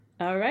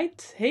All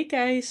right. Hey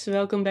guys,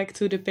 welcome back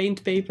to the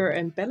Paint, Paper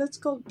and Palettes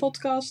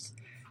podcast.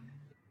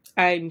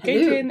 I'm Hello.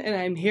 Caitlin and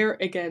I'm here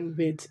again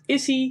with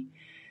Izzy.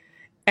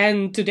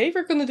 And today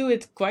we're going to do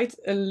it quite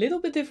a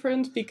little bit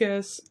different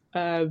because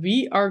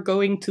we are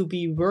going to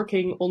be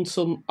working on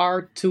some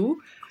art too.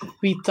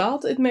 We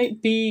thought it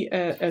might be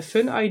a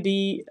fun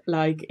idea,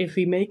 like if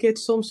we make it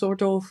some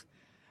sort of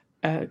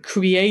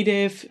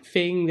creative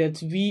thing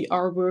that we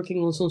are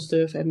working on some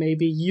stuff, and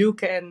maybe you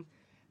guys,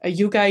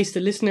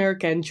 the listener,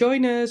 can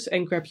join us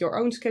and grab your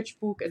own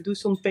sketchbook and do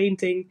some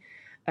painting.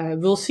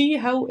 We'll see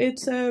how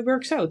it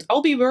works out.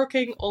 I'll be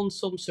working on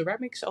some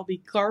ceramics. I'll be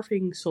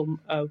carving some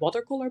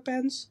watercolor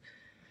pens.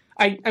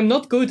 I'm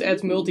not good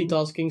at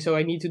multitasking, so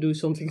I need to do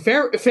something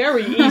very,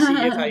 very easy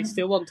if I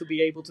still want to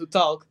be able to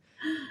talk.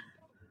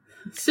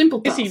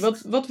 Simple Izzy,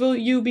 tasks. what will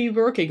you be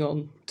working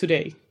on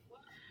today?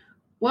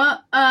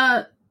 Well,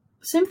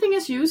 same thing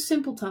as you,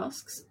 simple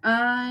tasks.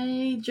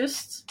 I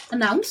just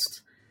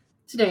announced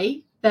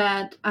today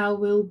that I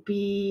will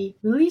be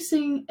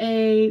releasing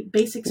a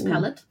basics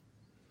palette,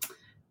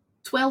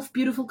 12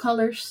 beautiful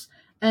colors,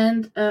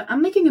 and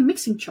I'm making a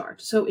mixing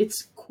chart. So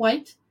it's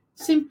quite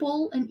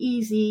simple and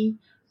easy,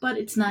 but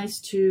it's nice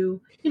to,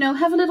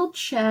 have a little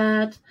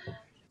chat,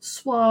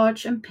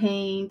 swatch and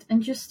paint,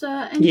 and just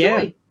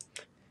enjoy.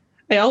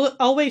 Yeah. I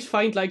always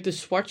find like the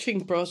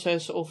swatching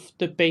process of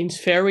the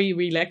paints very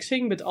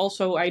relaxing, but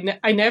also I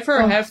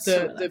never have It's so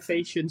the relaxing.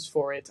 patience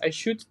for it. I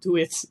should do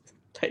it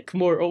like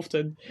more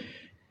often.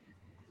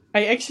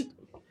 I actually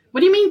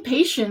What do you mean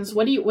patience?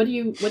 What do you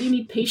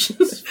need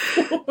patience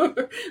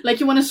for?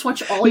 Like you want to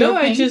swatch all your no,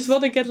 I paints? just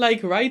want to get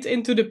like right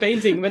into the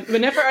painting.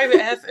 Whenever I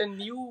have a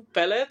new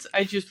palette,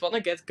 I just want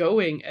to get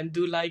going and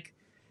do like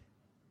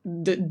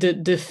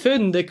the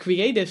fun, the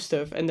creative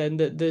stuff, and then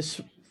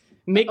the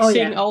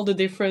mixing all the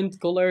different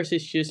colors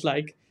is just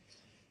like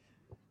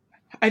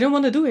I don't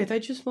want to do it. I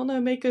just want to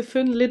make a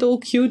fun little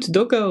cute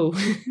doggo.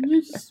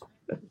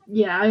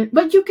 Yeah,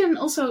 but you can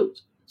also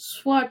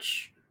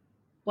swatch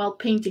while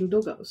painting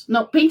doggos.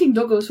 No, painting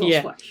doggos while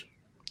Yeah. swatch.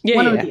 Yeah,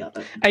 One yeah. or the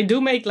other. I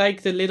do make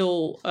like the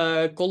little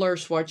color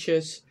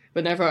swatches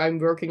whenever I'm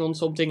working on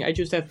something. I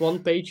just have one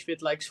page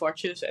with like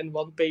swatches and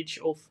one page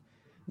of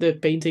the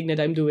painting that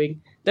I'm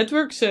doing. That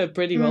works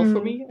pretty well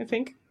for me, I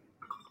think.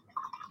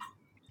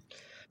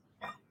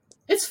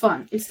 It's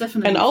fun. It's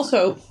definitely And fun.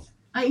 also,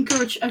 I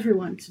encourage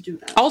everyone to do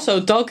that.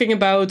 also talking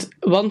about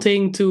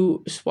wanting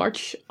to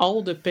swatch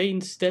all the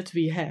paints that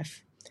we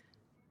have.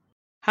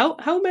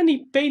 How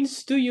many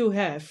paints do you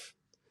have?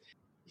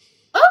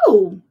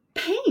 Oh,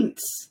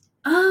 paints.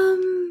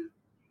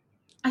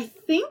 I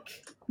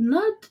think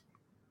not.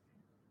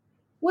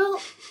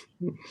 Well,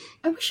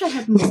 I wish I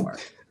had more.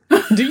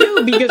 Do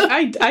you? Because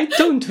I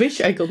don't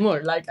wish I got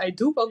more. Like, I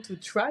do want to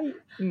try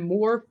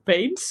more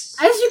paints.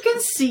 As you can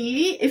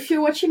see, if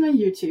you're watching on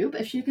YouTube,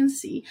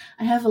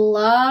 I have a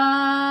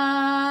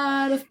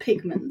lot of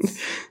pigments.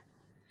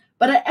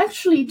 But I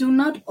actually do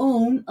not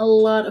own a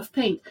lot of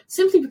paint,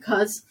 simply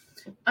because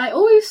I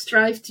always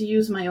strive to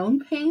use my own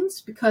paints,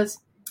 because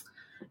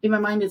in my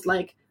mind it's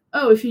like,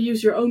 oh, if you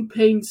use your own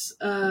paints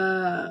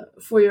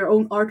for your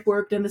own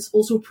artwork, then it's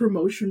also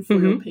promotion for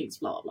your paints,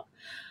 blah, blah,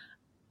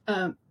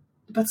 blah.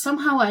 But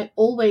somehow I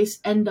always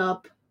end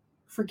up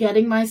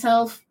forgetting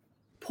myself,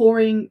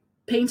 pouring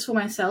paints for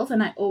myself,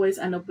 and I always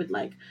end up with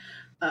like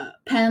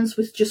pans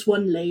with just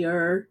one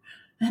layer,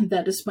 and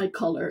that is my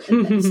color,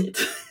 and that's it.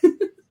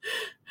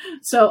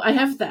 So I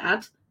have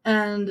that,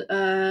 and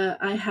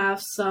I have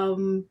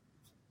some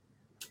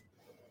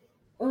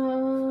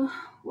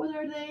what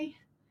are they?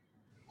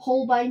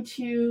 Holbein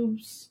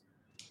tubes.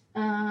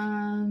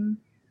 I've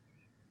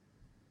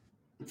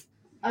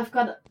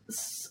got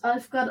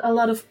a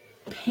lot of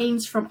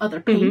paints from other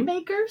paint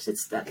makers.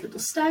 It's that little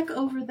stack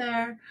over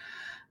there.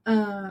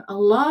 A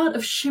lot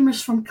of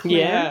shimmers from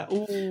Claire,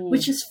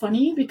 which is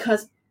funny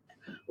because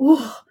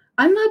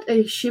I'm not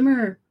a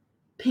shimmer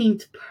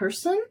paint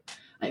person.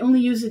 I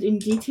only use it in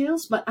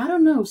details, but I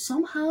don't know,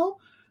 somehow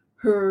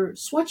her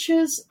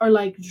swatches are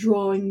like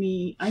drawing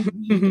me. I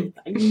need it.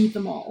 I need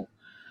them all.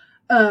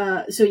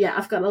 So yeah,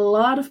 I've got a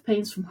lot of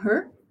paints from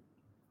her,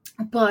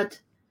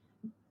 but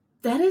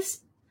that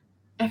is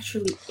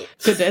actually it.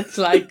 So that's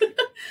like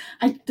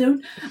I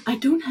don't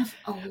have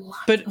a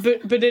lot. But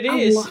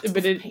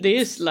it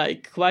is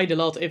like quite a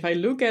lot. If I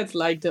look at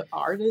like the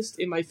artists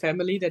in my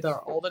family that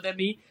are older than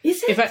me,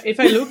 if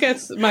I look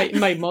at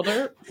my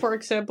mother, for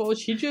example,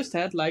 she just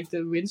had like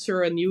the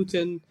Winsor and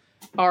Newton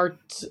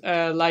art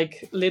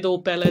like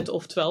little palette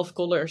of 12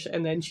 colors,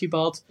 and then she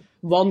bought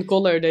one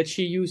color that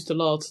she used a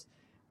lot,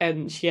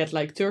 and she had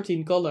like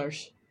 13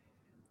 colors.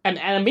 And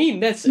I mean,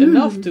 that's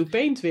enough to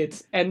paint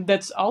with, and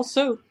that's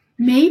also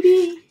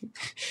maybe.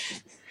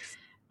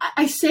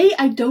 I say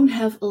I don't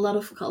have a lot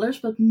of colors,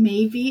 but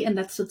maybe, and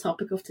that's the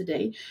topic of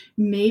today,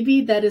 maybe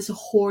that is a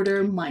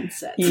hoarder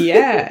mindset.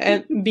 Yeah,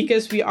 and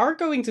because we are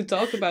going to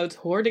talk about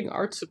hoarding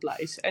art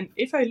supplies. And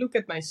if I look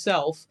at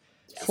myself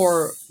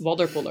for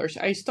watercolors,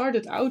 I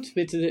started out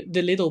with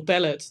the little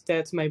palette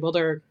that my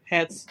mother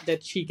had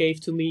that she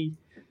gave to me.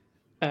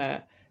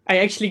 I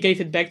actually gave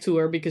it back to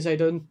her because I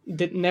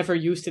never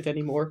used it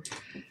anymore.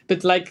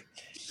 But like,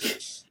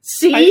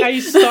 See? I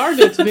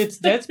started with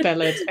that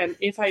palette, and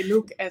if I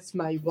look at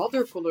my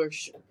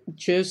watercolors,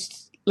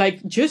 just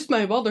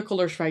my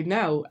watercolors right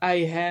now, I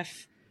have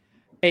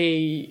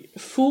a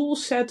full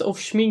set of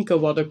Schminke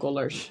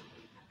watercolors.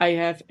 I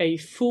have a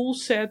full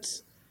set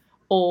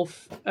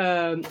of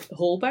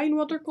Holbein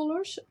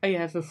watercolors. I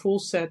have a full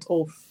set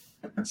of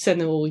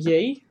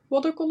Sennelier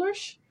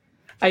watercolors.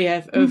 I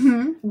have a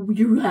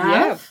You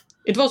have?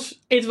 It was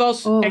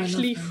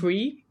actually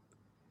free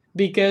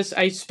because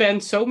I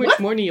spent so much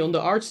money on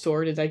the art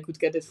store that I could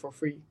get it for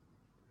free.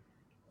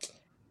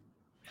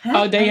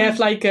 Oh, they have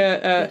like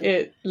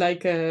a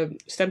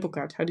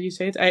stempelkaart. How do you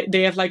say it?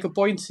 They have like a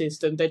point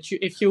system that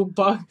if you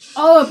buy.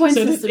 Oh, a point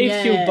so system.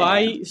 If you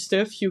buy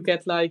stuff, you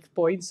get like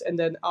points, and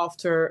then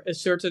after a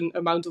certain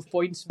amount of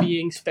points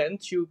being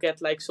spent, you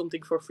get like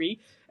something for free.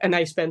 And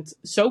I spent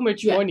so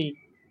much money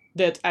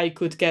that I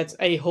could get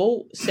a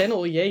whole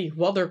Sennelier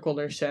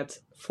watercolor set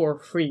for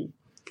free.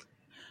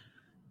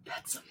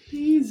 That's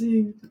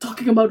amazing.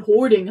 Talking about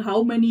hoarding,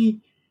 how much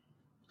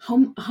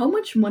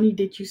money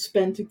did you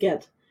spend to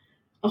get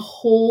a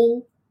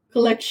whole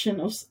collection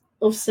of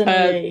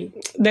Sennelier?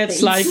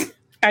 That's paints? Like,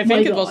 I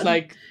think it was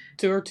like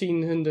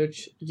 1,300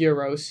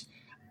 euros.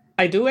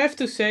 I do have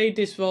to say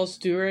this was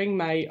during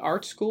my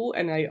art school,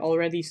 and I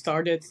already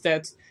started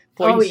that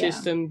point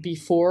system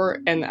before,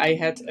 and I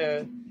had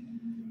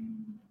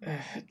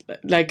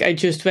I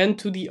just went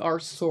to the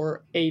art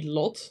store a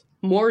lot,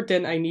 more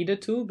than I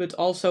needed to, but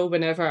also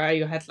whenever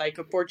I had like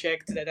a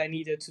project that I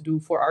needed to do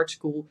for art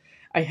school,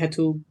 I had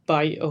to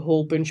buy a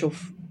whole bunch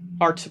of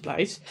art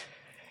supplies.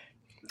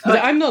 But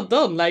I'm not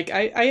done. Like,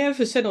 I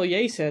have a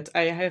Sennelier set.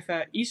 I have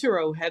a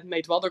Isero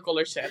handmade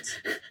watercolor set.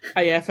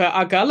 I have a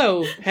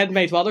Agallo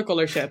handmade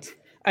watercolor set.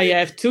 I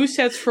have 2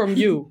 sets from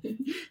you.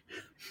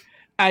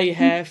 I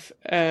have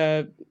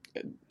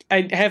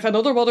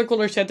another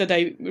watercolor set that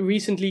I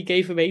recently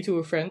gave away to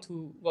a friend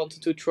who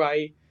wanted to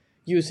try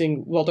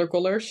using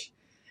watercolors.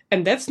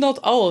 And that's not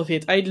all of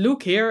it. I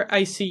look here,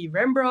 I see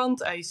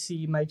Rembrandt, I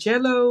see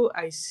Majelo,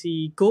 I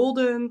see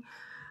Golden,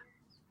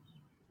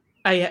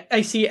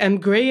 I see M.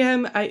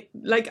 Graham. I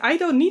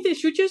don't need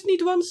this. You just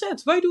need 1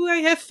 set. Why do I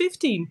have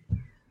 15?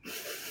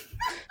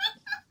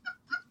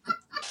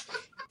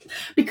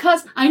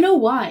 Because I know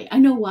why.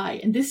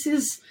 And this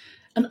is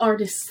an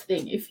artist's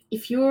thing.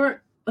 If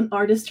you're an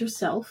artist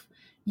yourself,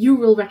 you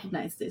will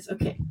recognize this.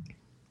 Okay.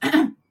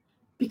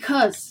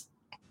 Because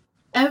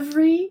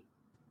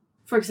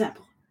for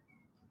example,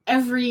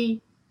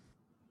 every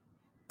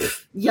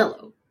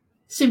yellow,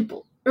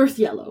 simple, earth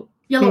yellow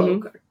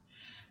ochre,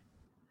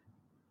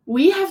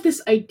 we have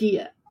this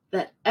idea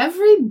that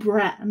every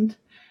brand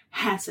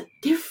has a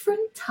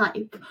different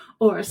type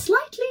or a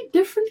slightly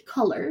different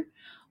color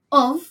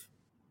of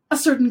a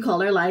certain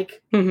color,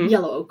 like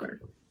yellow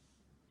ochre.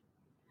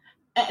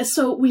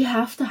 So we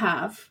have to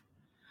have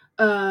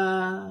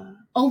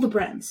all the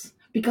brands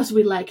because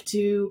we like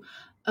to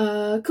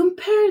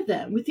compare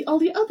them with all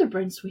the other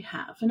brands we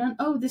have. And then,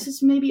 this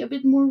is maybe a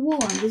bit more warm.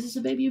 This is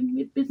maybe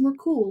a bit more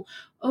cool.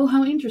 Oh,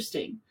 how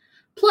interesting.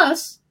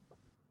 Plus,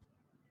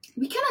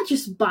 we cannot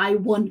just buy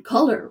one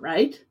color,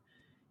 right?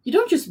 You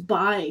don't just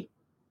buy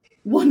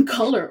one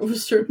color of a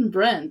certain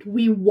brand.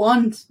 We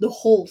want the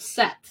whole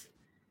set.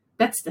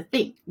 That's the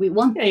thing. We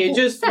want the whole set. You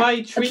just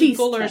buy 3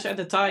 colors at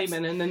a time,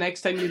 and then the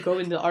next time you go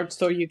in the art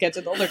store, you get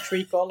another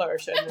 3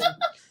 colors. And then...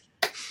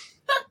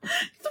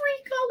 3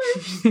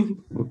 colors!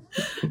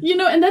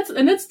 And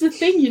that's the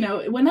thing,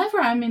 whenever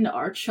I'm in the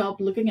art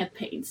shop looking at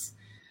paints,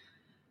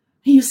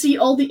 you see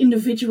all the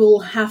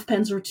individual half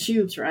pens or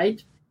tubes,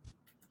 right?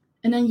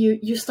 And then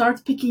you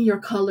start picking your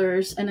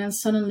colors, and then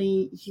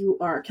suddenly you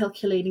are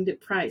calculating the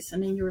price,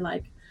 and then you're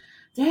like,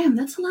 damn,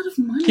 that's a lot of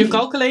money. You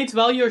calculate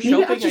while you're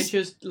shopping, I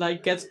just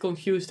get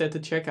confused at the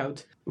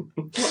checkout.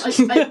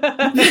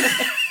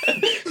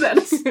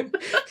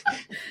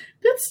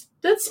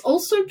 That's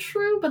also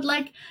true, but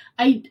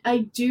I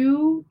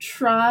do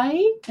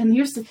try, and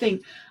here's the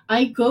thing,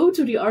 I go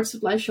to the art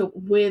supply shop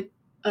with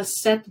a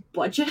set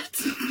budget.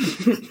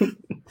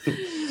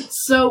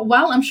 So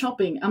while I'm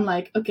shopping, I'm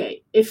like,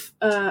 okay, if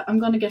I'm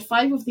gonna get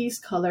 5 of these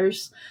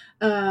colors,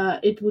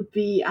 it would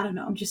be, I don't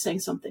know, I'm just saying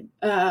something,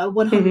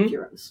 100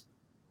 euros.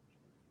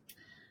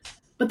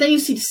 But then you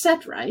see the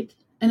set, right?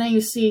 And then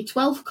you see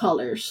 12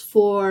 colors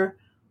for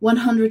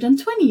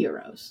 120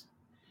 euros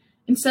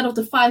instead of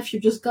the 5 you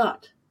just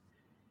got.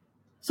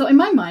 So in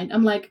my mind,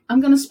 I'm like,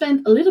 I'm gonna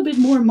spend a little bit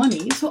more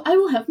money, so I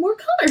will have more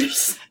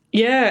colors.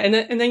 Yeah,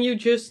 and then you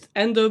just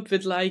end up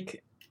with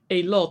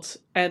a lot.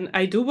 And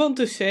I do want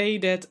to say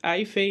that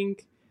I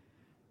think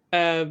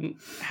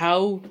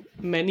how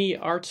many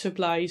art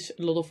supplies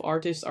a lot of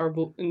artists are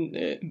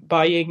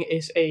buying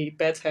is a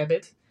bad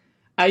habit.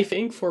 I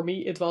think for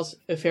me it was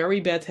a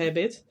very bad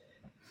habit.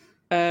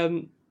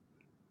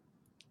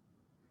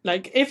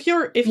 If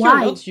you're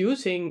not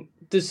using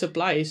the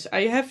supplies,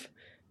 I have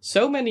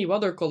so many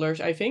watercolors.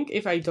 I think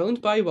if I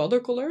don't buy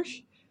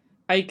watercolors,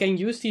 I can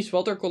use these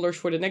watercolors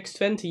for the next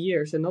 20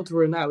 years and not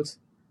run out.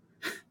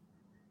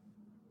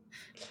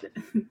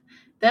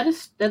 That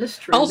is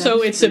true. Also,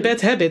 that is it's true. a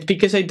bad habit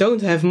because I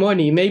don't have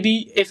money.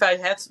 Maybe if I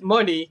had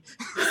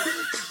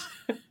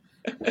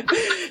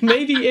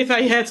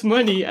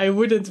money, I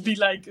wouldn't be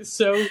like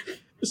so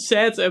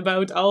sad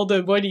about all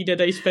the money that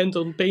I spent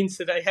on paints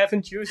that I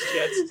haven't used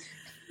yet.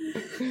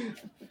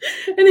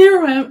 And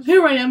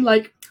here I am,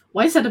 like,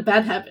 why is that a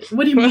bad habit?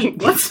 What do you mean?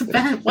 What's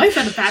bad? Why is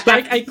that a bad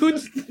habit?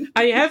 Like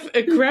I have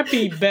a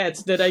crappy bed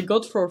that I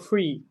got for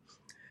free,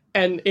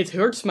 and it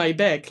hurts my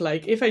back.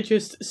 Like if I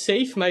just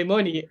save my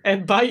money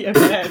and buy a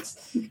bed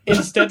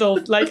instead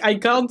of like I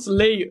can't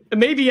lay.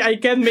 Maybe I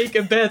can make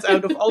a bed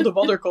out of all the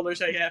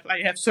watercolors I have. I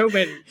have so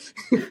many.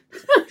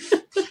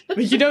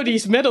 But you know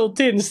these metal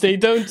tins, they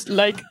don't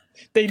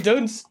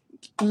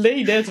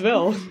lay that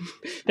well.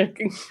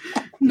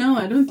 No,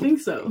 I don't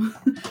think so.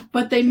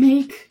 But they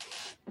make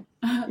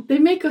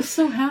us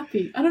so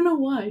happy. I don't know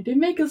why. They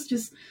make us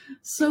just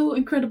so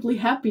incredibly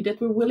happy that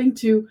we're willing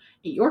to,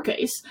 in your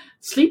case,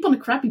 sleep on a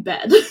crappy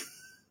bed.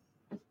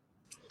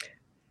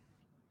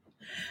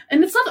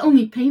 And it's not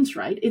only paints,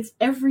 right? It's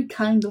every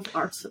kind of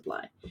art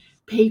supply.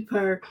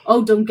 Paper.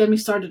 Oh, don't get me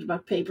started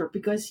about paper,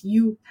 because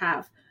you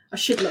have a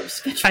shitload of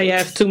sketchbooks. I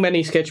have too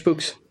many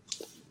sketchbooks.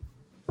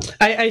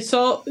 I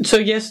saw. So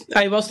yes,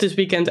 I was this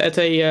weekend at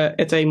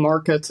a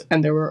market,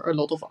 and there were a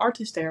lot of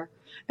artists there.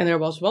 And there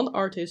was one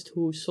artist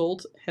who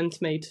sold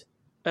handmade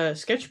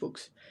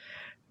sketchbooks,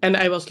 and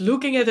I was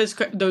looking at those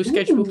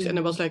sketchbooks, and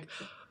I was like,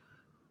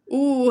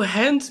 "Ooh,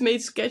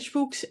 handmade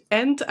sketchbooks!"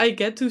 And I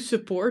get to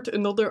support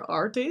another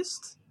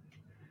artist.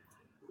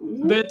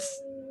 But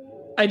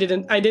I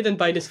didn't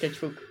buy the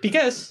sketchbook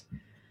because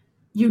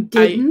you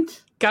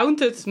didn't. I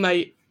counted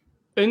my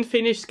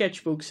unfinished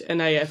sketchbooks,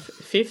 and I have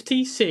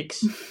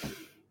 56.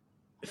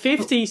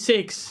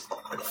 56.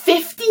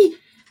 50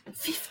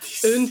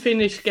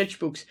 unfinished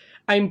sketchbooks.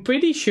 I'm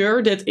pretty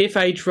sure that if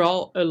I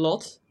draw a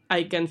lot,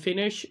 I can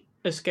finish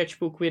a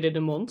sketchbook within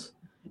a month.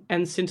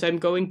 And since I'm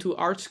going to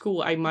art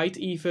school, I might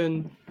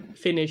even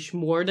finish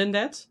more than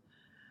that.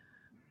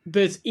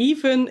 But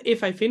even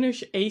if I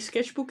finish a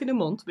sketchbook in a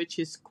month, which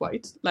is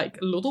quite like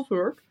a lot of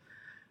work,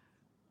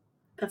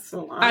 that's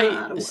a lot.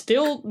 I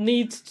still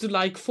need to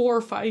like 4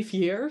 or 5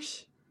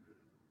 years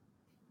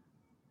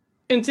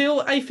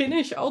until I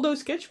finish all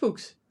those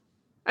sketchbooks.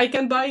 I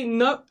can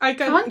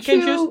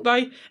just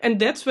buy, and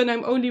that's when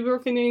I'm only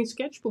working in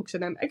sketchbooks,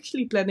 and I'm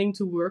actually planning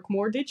to work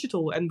more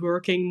digital and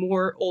working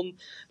more on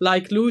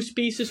like loose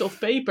pieces of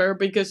paper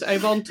because I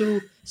want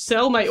to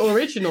sell my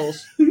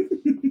originals.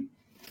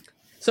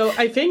 So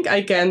I think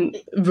I can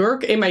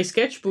work in my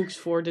sketchbooks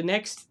for the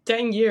next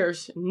 10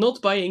 years,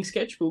 not buying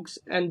sketchbooks,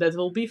 and that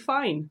will be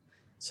fine.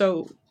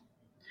 So,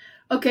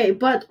 okay,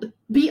 but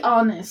be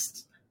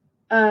honest.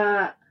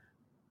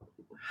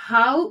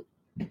 How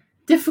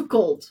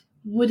difficult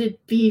would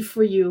it be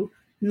for you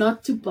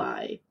not to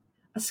buy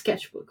a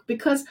sketchbook?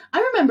 Because I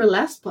remember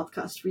last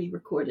podcast we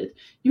recorded,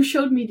 you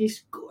showed me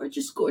this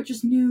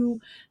gorgeous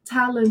new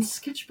Talent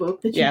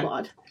sketchbook that you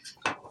bought.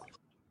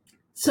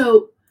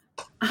 So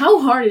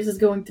how hard is it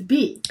going to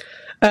be?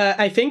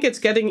 I think it's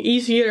getting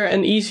easier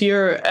and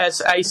easier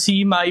as I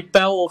see my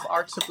pile of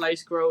art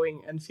supplies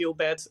growing and feel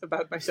bad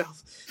about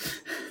myself.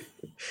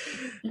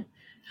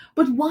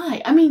 But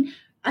why? I mean,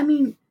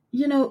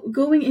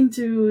 going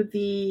into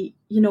the,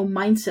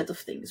 mindset of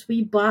things,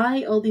 we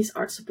buy all these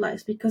art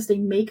supplies because they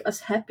make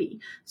us happy.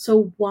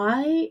 So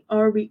why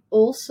are we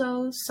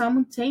also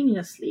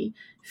simultaneously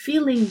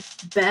feeling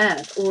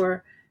bad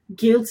or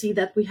guilty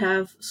that we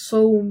have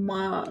so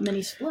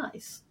many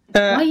supplies?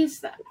 Why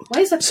is that?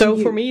 Why is that? So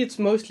for me, it's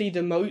mostly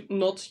the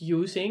not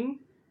using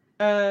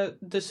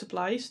the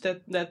supplies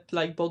that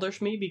like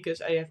bothers me,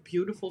 because I have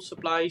beautiful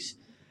supplies,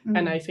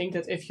 and I think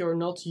that if you're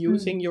not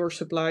using your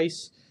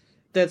supplies,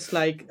 that's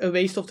like a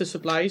waste of the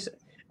supplies.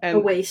 And a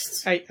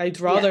waste. I'd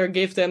rather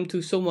give them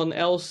to someone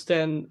else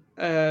than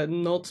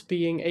not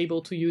being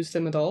able to use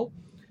them at all.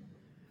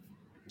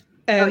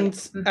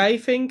 And I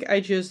think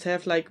I just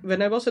have like,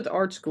 when I was at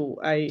art school,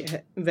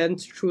 I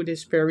went through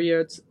this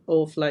period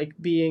of like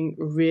being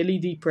really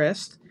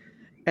depressed,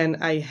 and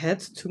I had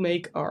to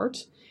make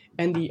art.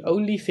 And the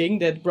only thing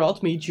that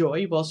brought me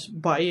joy was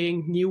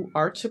buying new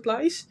art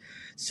supplies.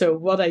 So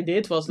what I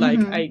did was like,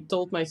 I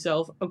told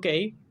myself,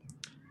 okay,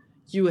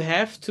 you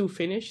have to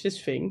finish this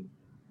thing,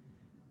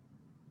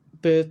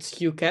 but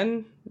you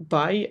can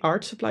buy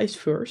art supplies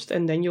first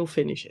and then you'll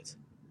finish it.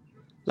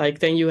 Like,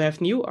 then you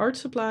have new art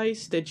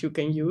supplies that you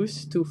can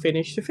use to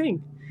finish the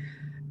thing.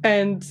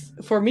 And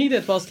for me,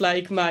 that was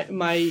like that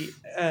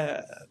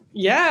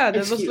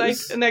was like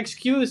an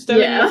excuse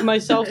telling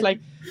myself like,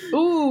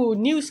 ooh,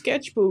 new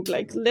sketchbook.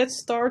 Like, let's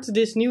start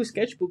this new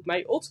sketchbook.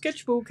 My old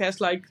sketchbook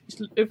has like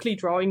ugly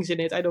drawings in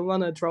it. I don't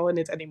want to draw in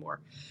it anymore.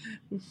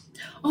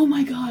 Oh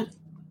my God.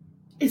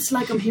 It's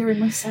like I'm hearing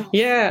myself.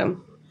 Yeah.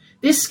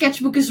 This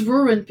sketchbook is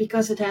ruined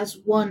because it has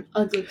one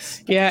ugly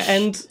sketch. Yeah,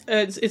 and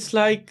it's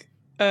like,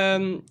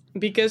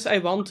 because I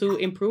want to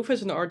improve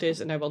as an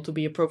artist and I want to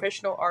be a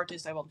professional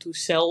artist, I want to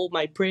sell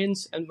my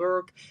prints and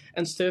work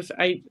and stuff,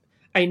 I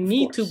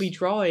need to be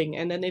drawing.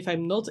 And then if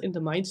I'm not in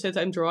the mindset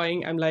I'm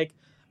drawing, I'm like,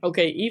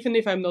 okay, even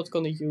if I'm not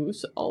going to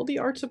use all the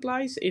art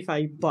supplies, if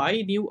I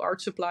buy new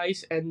art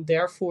supplies and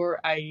therefore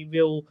I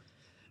will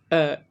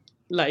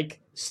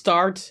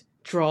start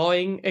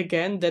drawing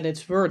again, then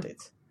it's worth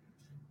it.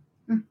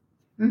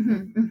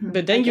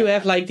 But then you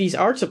have like these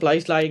art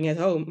supplies laying at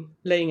home,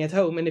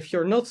 and if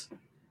you're not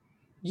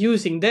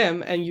using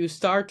them and you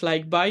start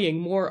like buying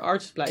more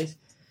art supplies,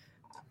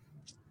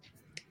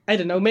 I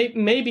don't know,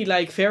 maybe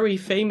like very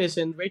famous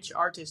and rich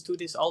artists do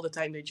this all the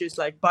time. They just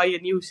like buy a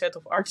new set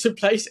of art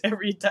supplies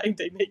every time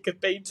they make a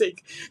painting.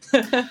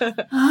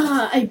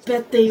 I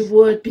bet they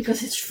would,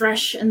 because it's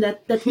fresh and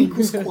that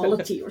equals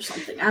quality or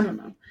something. I don't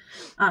know.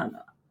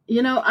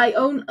 You know, I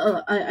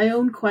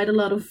own quite a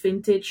lot of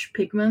vintage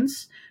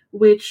pigments,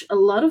 which a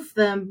lot of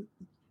them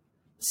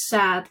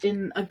sat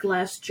in a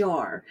glass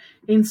jar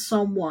in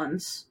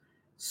someone's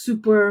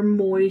super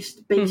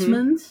moist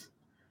basement.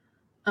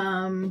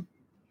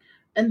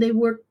 And they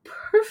work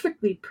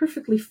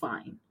perfectly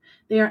fine.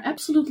 They are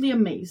absolutely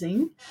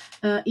amazing,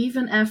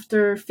 even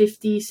after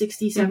 50,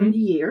 60, 70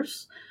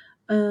 years.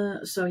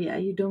 So yeah,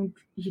 you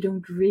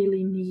don't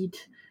really need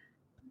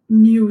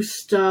new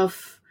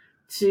stuff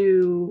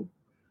to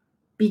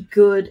be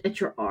good at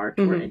your art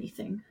or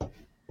anything.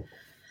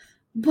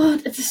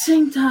 But at the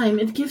same time,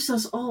 it gives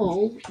us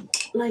all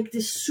like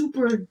this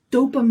super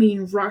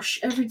dopamine rush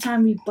every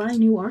time we buy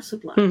new art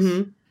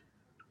supplies.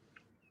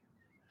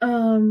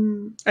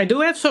 I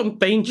do have some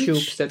paint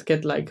tubes that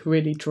get like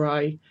really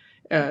dry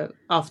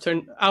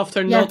after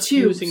not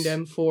using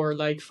them for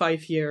like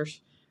 5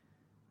 years.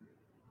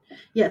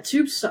 Yeah,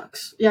 tubes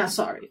sucks. Yeah,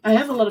 sorry. I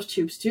have a lot of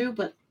tubes too,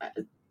 but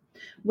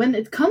when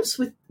it comes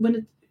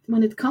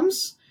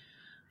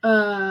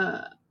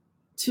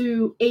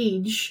to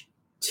age,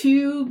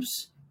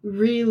 tubes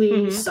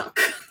really suck.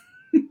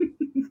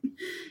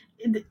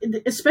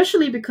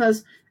 Especially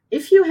because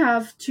if you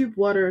have tube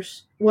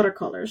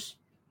watercolors,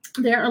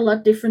 they're a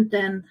lot different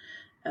than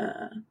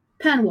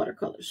pan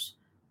watercolors.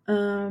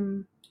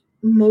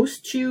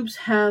 Most tubes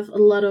have a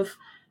lot of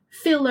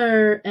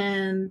filler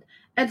and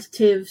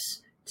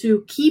additives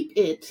to keep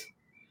it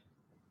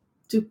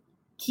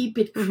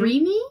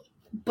creamy,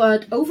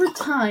 but over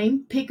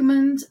time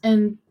pigment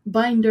and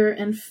binder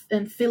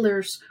and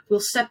fillers will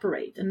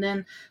separate, and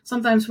then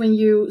sometimes when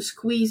you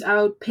squeeze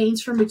out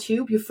paints from a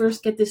tube, you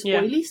first get this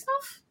oily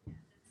stuff.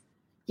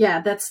 Yeah,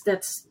 that's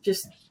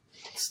just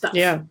stuff.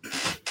 Yeah.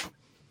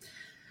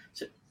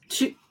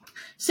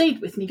 Say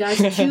it with me, guys.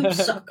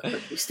 Tubes suck, but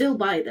we still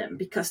buy them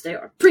because they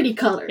are pretty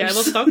colors. Yeah, I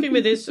was talking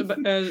with this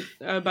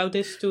about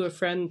this to a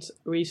friend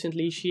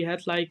recently. She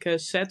had like a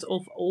set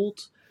of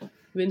old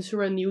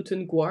Winsor &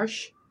 Newton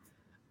gouache,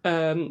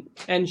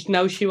 and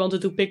now she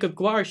wanted to pick up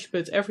gouache,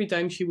 but every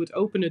time she would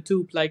open a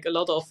tube, like a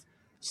lot of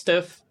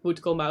stuff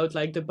would come out,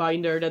 like the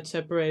binder that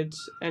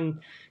separates, and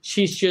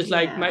she's just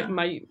like,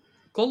 my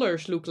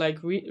colors look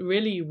like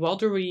really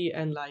watery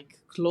and like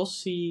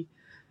glossy.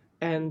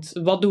 And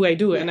what do I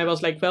do? And I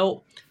was like,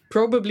 well,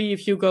 probably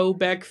if you go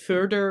back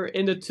further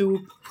in the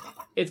tube,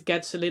 it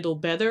gets a little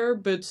better,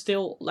 but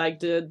still, like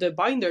the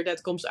binder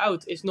that comes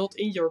out is not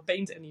in your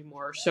paint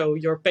anymore. So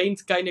your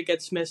paint kind of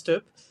gets messed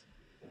up.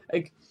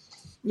 Like,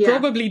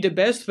 probably the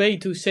best way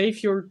to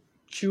save your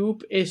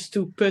tube is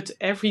to put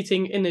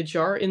everything in a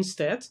jar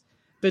instead.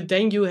 But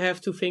then you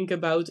have to think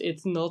about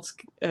it not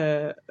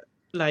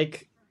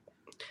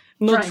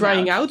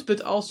drying out, but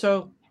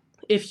also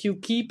if you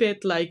keep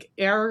it like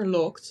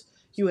air-locked,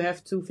 you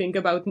have to think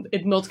about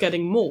it not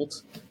getting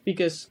mold,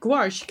 because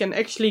gouache can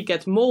actually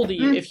get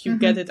moldy if you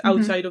get it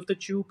outside of the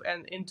tube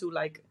and into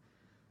like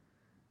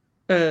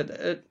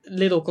a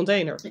little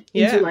container.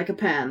 Into like a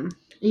pan.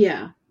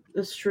 Yeah,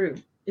 that's true.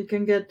 It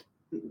can get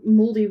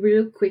moldy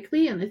real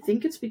quickly, and I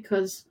think it's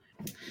because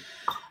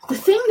the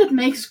thing that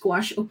makes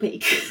gouache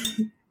opaque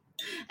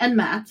and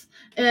matte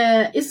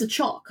is the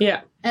chalk.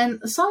 Yeah.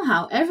 And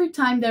somehow every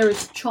time there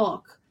is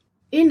chalk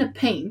in a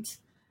paint,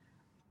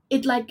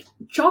 it like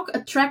chalk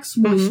attracts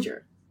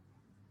moisture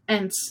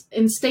and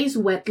stays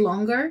wet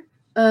longer,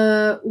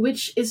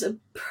 which is a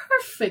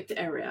perfect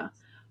area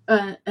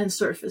and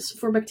surface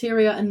for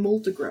bacteria and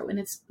mold to grow. And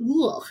it's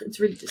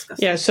really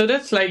disgusting. Yeah, so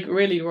that's like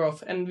really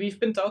rough. And we've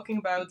been talking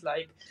about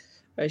like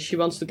she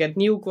wants to get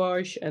new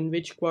gouache and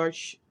which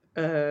gouache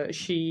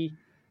she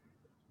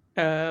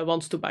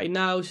wants to buy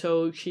now.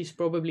 So she's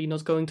probably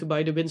not going to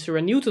buy the Winsor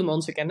 & Newton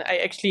ones again. I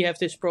actually have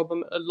this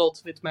problem a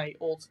lot with my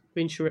old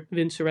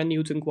Winsor &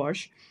 Newton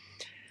gouache.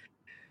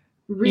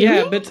 Really?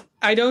 Yeah, but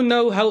I don't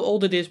know how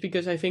old it is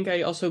because I think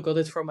I also got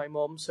it from my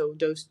mom. So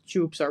those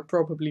tubes are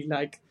probably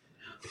like...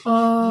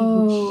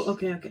 Oh,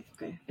 okay.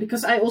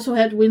 Because I also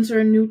had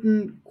Winsor &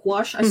 Newton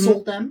gouache. I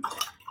sold them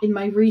in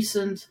my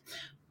recent...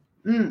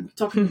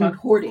 talking about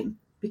hoarding.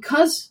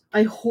 Because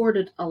I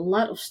hoarded a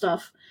lot of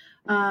stuff,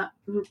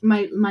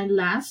 my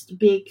last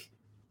big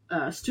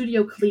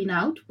studio clean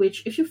out,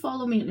 which if you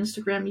follow me on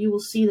Instagram, you will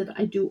see that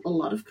I do a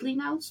lot of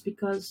clean outs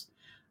because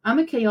I'm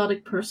a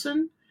chaotic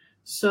person.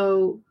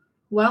 So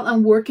while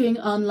I'm working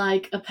on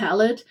like a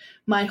palette,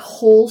 my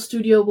whole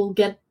studio will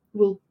get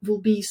will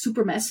be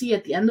super messy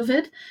at the end of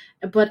it.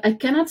 But I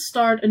cannot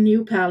start a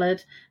new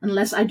palette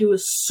unless I do a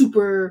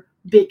super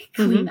big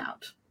clean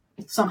out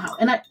somehow.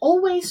 And I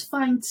always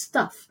find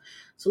stuff.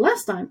 So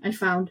last time I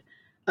found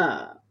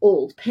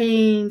old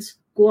paints,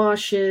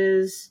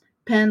 gouaches,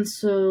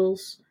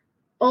 pencils,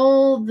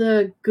 all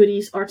the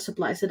goodies, art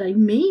supplies that I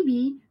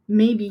maybe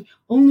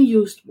only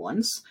used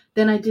once.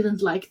 Then I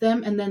didn't like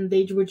them, and then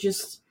they were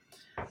just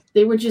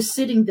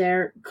sitting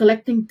there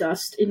collecting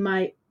dust in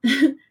my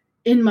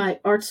in my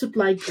art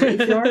supply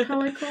graveyard,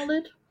 how I call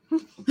it.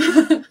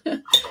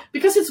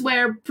 Because it's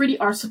where pretty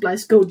art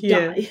supplies go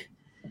die.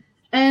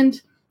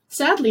 And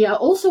sadly, I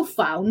also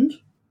found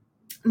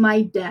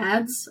my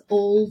dad's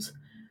old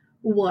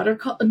oil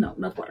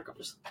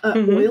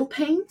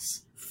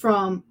paints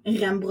from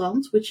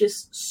Rembrandt, which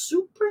is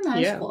super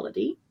nice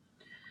quality.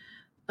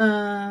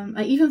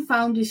 I even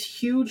found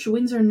this huge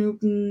Winsor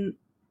Newton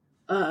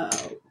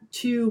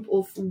tube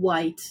of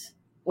white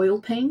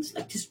oil paints,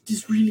 like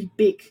this really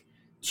big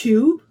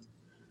tube.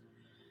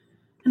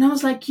 And I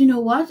was like, you know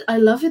what? I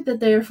love it that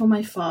they're for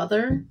my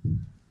father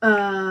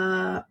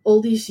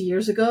all these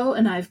years ago,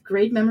 and I have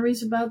great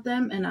memories about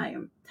them, and I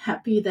am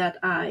happy that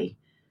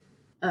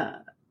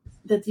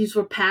that these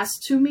were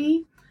passed to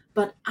me,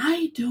 but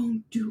I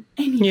don't do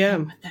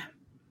anything with them.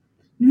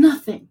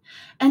 Nothing.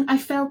 And I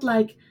felt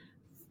like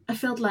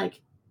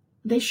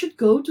they should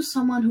go to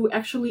someone who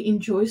actually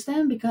enjoys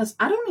them, because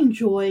I don't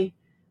enjoy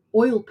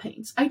oil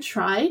paints. I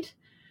tried,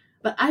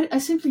 but I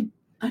simply,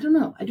 I don't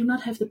know. I do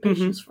not have the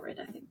patience for it,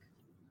 I think.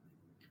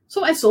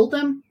 So I sold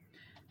them.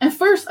 At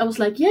first I was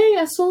like, yay,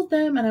 I sold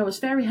them. And I was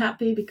very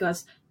happy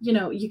because,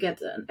 you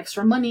get an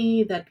extra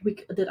money that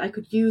I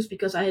could use,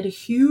 because I had a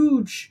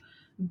huge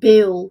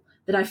bill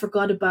that I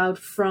forgot about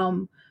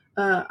from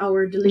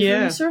our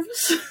delivery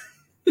service.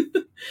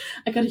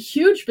 I got a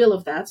huge bill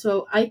of that,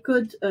 so I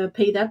could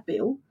pay that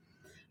bill.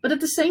 But at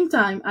the same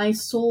time, I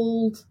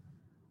sold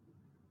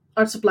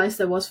art supplies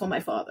that was for my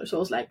father. So I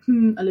was like,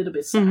 a little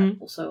bit sad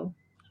also.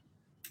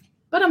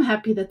 But I'm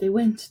happy that they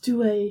went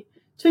to a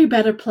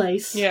better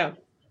place. Yeah.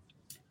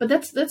 But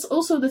that's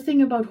also the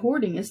thing about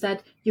hoarding, is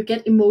that you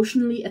get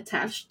emotionally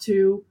attached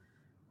to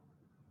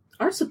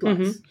art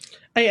supplies.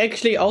 I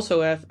actually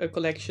also have a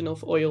collection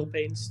of oil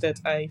paints that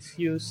I've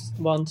used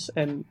once,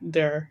 and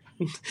they're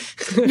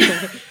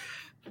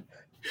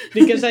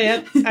because I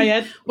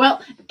had.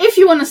 Well, if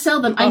you want to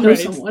sell them, I know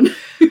someone.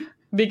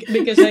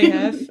 Because I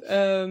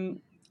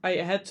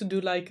had to do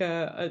like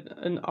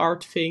an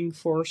art thing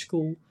for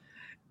school,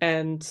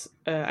 and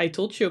I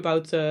told you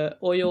about the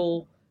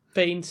oil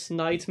paints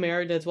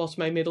nightmare that was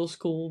my middle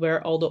school, where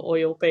all the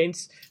oil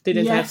paints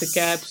didn't have the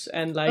caps,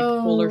 and like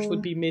colors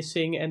would be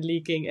missing and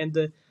leaking, and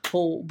the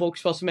whole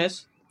box was a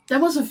mess.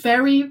 That was a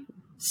very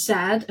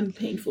sad and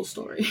painful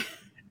story.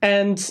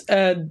 And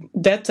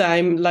that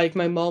time, like,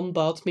 my mom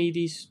bought me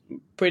these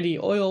pretty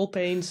oil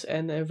paints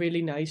and a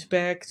really nice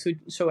bag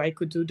so I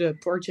could do the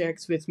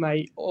project with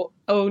my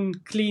own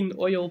clean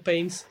oil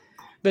paints.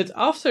 But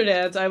after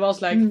that, I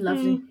was like,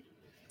 lovely.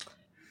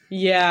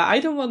 Yeah, I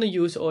don't want to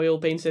use oil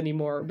paints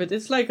anymore. But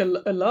it's like a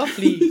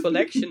lovely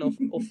collection of...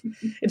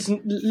 It's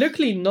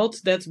luckily not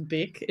that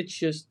big. It's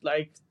just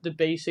like the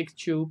basic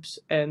tubes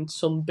and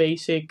some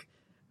basic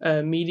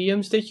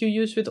mediums that you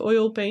use with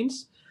oil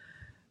paints.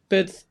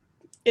 But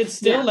it's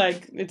still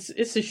like...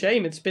 It's a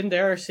shame. It's been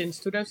there since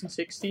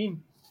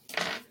 2016.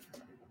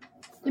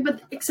 Yeah,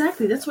 but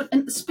exactly. That's what...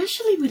 And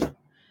especially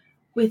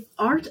with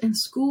art and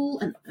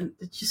school, and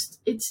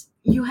it's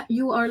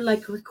you are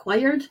like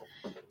required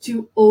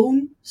to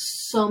own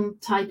some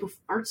type of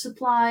art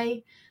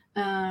supply.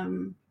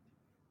 You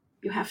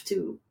have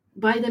to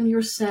buy them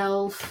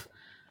yourself,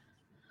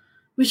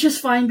 which is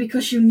fine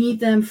because you need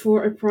them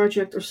for a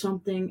project or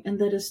something, and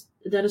that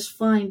is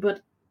fine.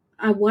 But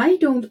why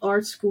don't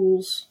art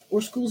schools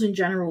or schools in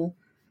general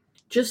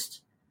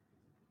just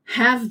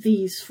have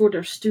these for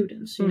their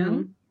students? You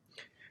know.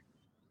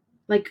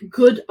 Like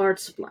good art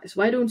supplies.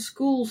 Why don't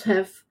schools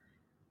have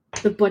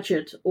the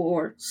budget,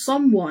 or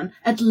someone,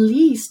 at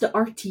least the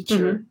art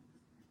teacher,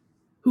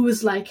 who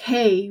is like,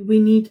 hey, we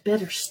need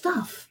better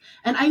stuff?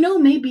 And I know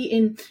maybe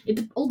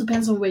it all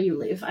depends on where you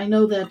live. I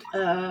know that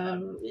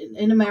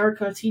in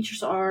America,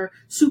 teachers are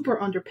super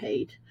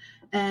underpaid.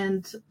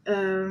 And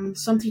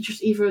some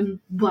teachers even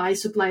buy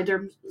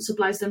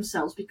supplies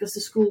themselves because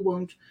the school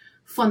won't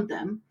fund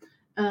them.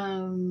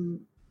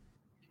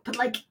 But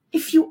like,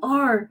 if you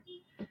are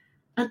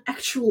an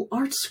actual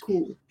art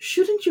school,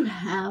 shouldn't you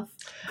have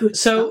good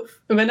stuff?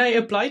 So when I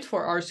applied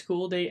for art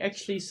school, they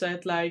actually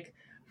said like,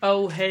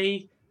 oh,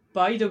 hey,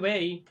 by the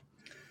way,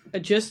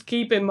 just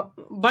keep in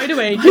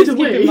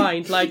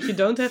mind, like, you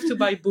don't have to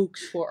buy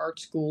books for art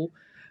school,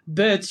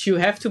 but you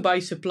have to buy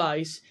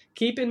supplies.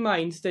 Keep in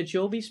mind that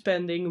you'll be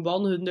spending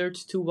 100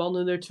 to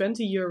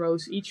 120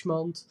 euros each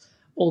month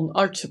on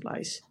art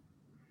supplies.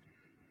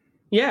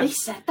 Yeah. They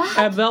said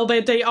that? Well,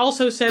 but they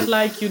also said,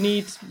 like, you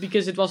need,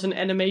 because it was an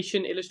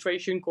animation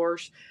illustration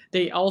course,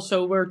 they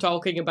also were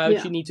talking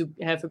about you need to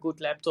have a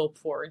good laptop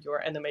for your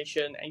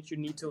animation, and you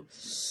need to...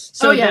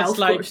 So that's of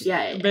like... course.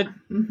 Yeah. But,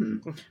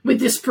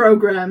 with this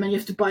program, and you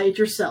have to buy it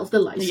yourself, the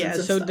license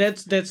and so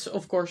stuff. that's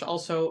of course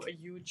also a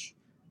huge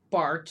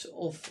part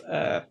of...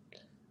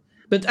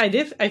 But I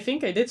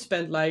think I did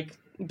spend, like,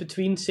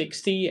 between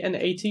 60 and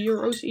 80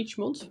 euros each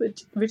month,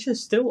 which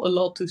is still a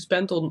lot to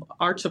spend on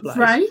art supplies.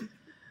 Right?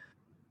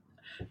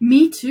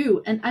 Me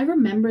too. And I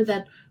remember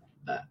that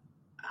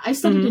I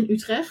studied in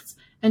Utrecht,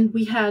 and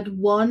we had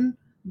one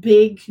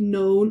big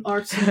known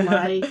art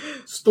supply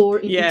store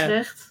in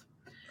Utrecht.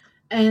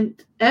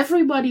 And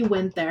everybody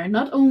went there,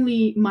 not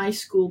only my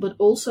school, but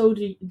also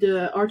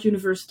the art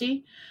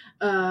university,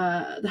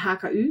 the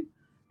HKU,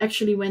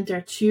 actually went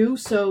there too.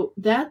 So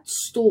that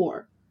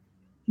store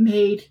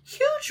made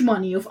huge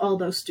money of all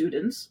those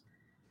students.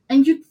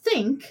 And you'd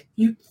think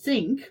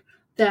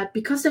that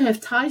because they have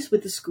ties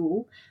with the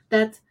school,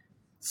 that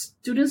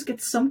students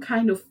get some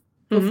kind of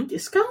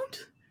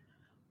discount.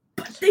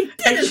 But they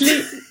didn't.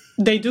 Actually,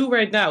 they do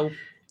right now.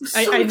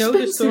 So I know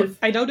the story.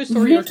 I know the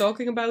story you're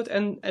talking about,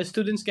 and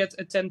students get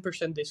a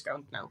 10%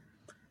 discount now.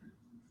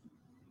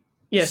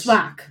 Yes.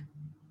 Swag.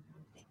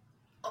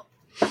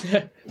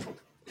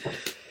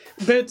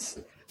 But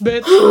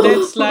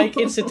that's like,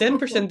 it's a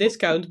 10%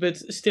 discount, but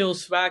still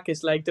Swag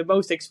is like the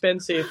most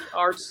expensive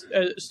art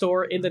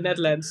store in the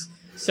Netherlands.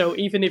 So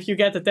even if you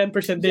get a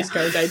 10%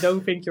 discount, I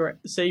don't think you're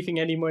saving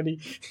any money.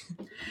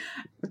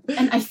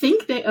 And I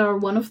think they are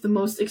one of the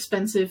most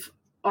expensive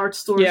art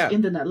stores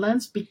in the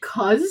Netherlands,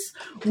 because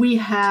we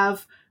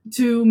have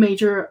 2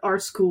 major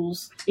art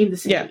schools in the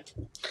city. Yeah.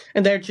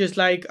 And they're just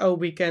like, oh,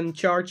 we can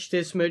charge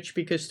this much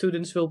because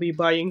students will be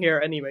buying here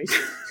anyways.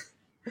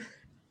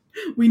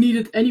 We need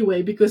it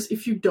anyway, because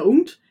if you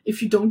don't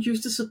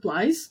use the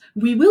supplies,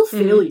 we will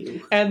fail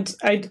you. And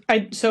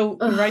so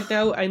right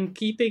now I'm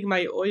keeping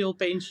my oil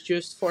paints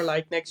just for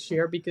like next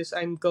year, because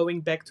I'm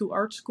going back to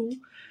art school,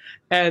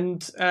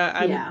 and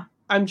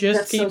I'm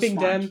just keeping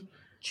them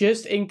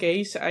just in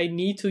case I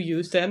need to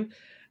use them.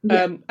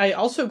 Yeah. I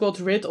also got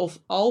rid of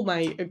all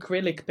my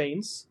acrylic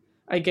paints.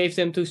 I gave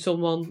them to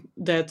someone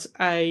that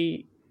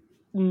I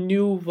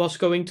knew was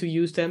going to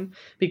use them,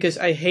 because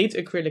I hate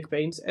acrylic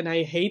paints and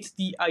I hate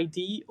the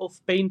idea of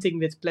painting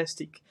with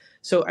plastic.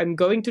 So I'm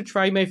going to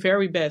try my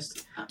very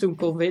best to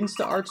convince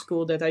the art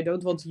school that I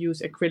don't want to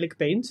use acrylic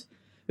paint,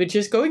 which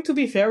is going to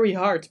be very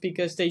hard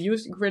because they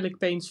use acrylic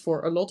paints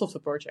for a lot of the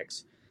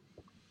projects.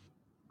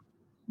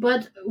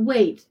 But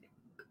wait,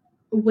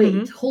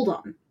 hold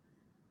on.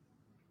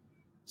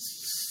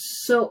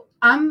 So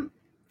I'm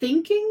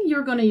thinking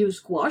you're going to use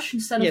gouache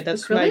instead of acrylic? Yeah,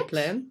 that's my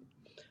plan.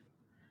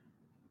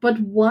 But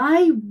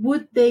why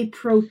would they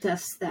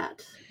protest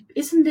that?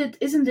 Isn't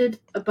it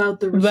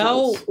about the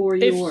results? Well,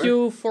 if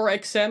you, for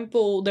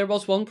example, there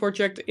was one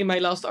project in my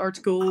last art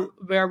school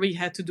where we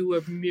had to do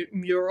a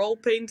mural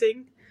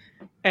painting,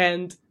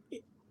 and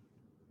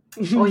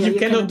you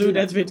cannot do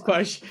that with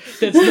gouache.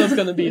 That's not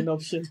going to be an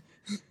option.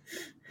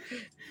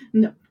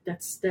 No,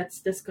 that's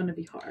going to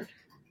be hard.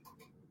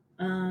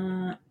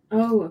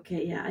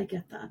 Okay, yeah, I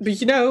get that.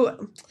 But you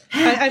know,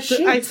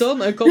 I've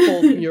done a couple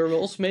of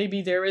murals.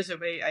 Maybe there is a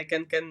way I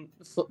can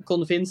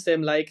convince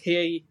them, like,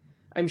 hey,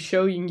 I'm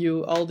showing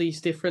you all these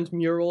different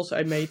murals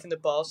I made in the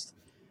past.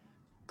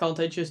 Can't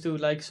I just do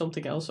like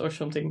something else or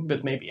something?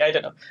 But maybe, I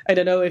don't know. I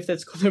don't know if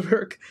that's gonna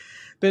work.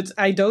 But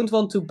I don't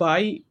want to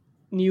buy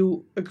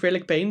new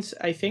acrylic paints.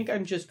 I think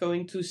I'm just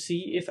going to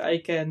see if I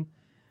can,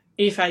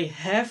 if I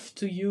have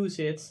to use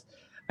it,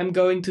 I'm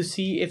going to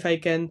see if I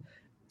can,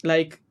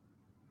 like,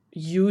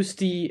 use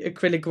the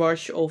acrylic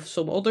gouache of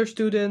some other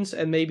students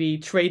and maybe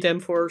trade them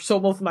for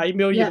some of my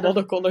million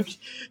watercolors.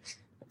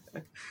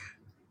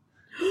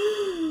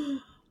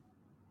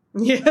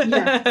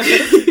 Yeah.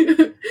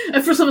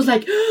 At first I was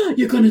like,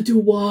 you're gonna do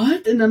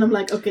what? And then I'm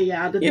like, okay,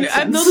 yeah, that makes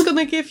sense. I'm not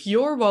gonna give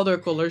your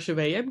watercolors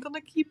away. I'm gonna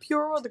keep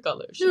your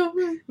watercolors. No,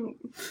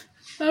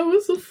 I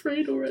was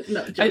afraid already.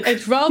 No,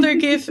 I'd rather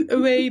give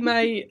away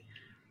my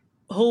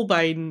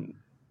Holbein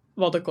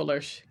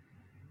watercolors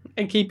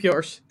and keep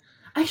yours.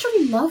 I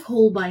actually love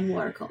Holbein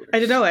watercolors. I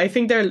don't know. I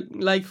think they're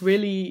like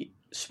really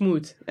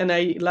smooth, and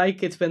I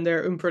like it when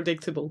they're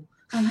unpredictable.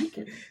 I like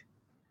it.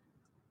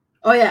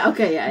 Oh yeah,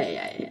 okay,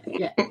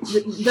 yeah.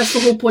 That's the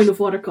whole point of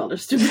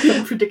watercolors, to be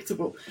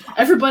unpredictable.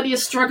 Everybody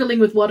is struggling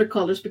with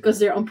watercolors because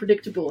they're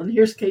unpredictable, and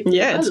here's Kate.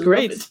 Yeah, it's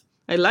great.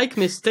 I like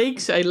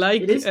mistakes. I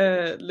like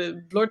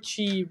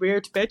blotchy,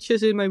 weird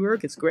patches in my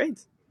work. It's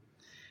great.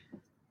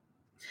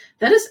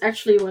 That is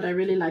actually what I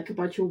really like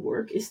about your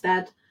work, is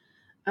that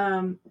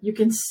you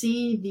can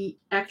see the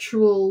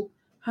actual,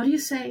 how do you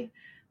say,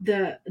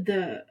 the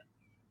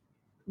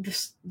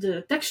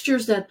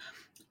textures that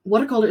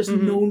watercolor is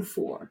known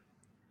for.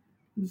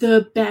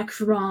 The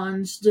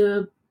backgrounds,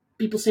 the,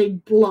 people say,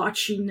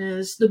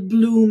 blotchiness, the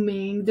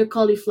blooming, the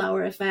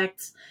cauliflower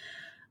effect.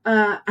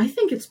 I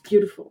think it's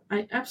beautiful.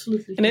 I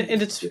absolutely think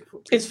it's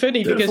beautiful. It's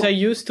funny because I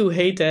used to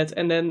hate that,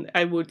 and then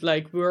I would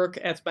like work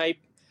at my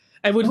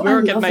I would Oh, I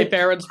work at love my it.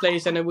 parents'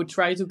 place and I would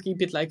try to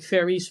keep it like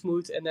very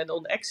smooth, and then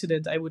on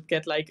accident I would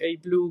get like a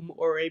bloom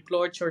or a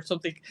blotch or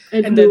something,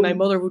 A and then my bloom.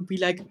 mother would be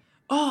like,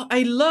 "Oh,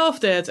 I love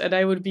that," and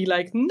I would be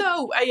like,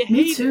 "No, I Me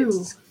hate it."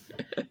 too.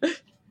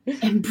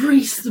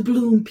 Embrace the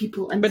bloom,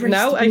 people. But Embrace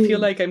now the I feel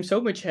bloom. like I'm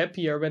so much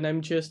happier when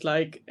I'm just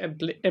like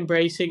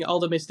embracing all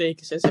the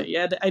mistakes and say,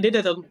 "Yeah, I did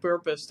it on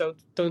purpose.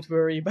 Don't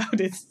worry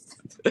about it."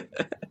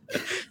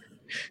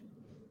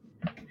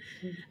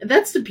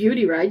 That's the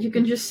beauty, right? You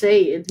can just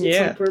say it's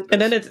Yeah, on purpose.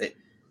 and then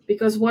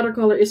because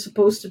watercolor is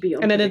supposed to be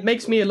and then it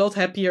makes unpredictable. me a lot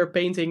happier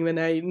painting when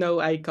I know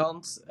I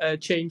can't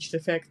change the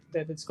fact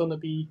that it's gonna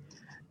be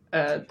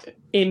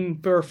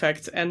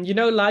imperfect. And you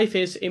know, life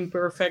is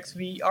imperfect.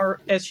 We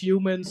are, as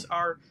humans,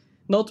 are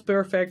not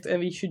perfect, and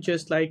we should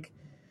just like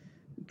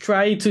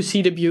try to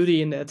see the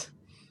beauty in that.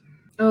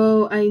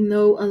 Oh, I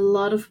know a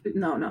lot of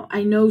no.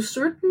 I know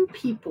certain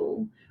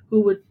people who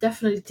would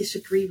definitely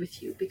disagree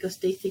with you because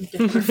they think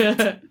they're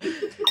perfect.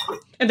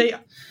 And they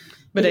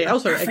are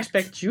also perfect.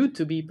 expect you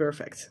to be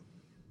perfect,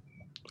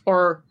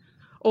 or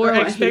I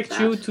hate expect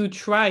you that. to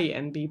try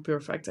and be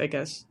perfect. I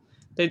guess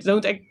they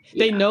don't. They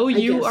Yeah, know I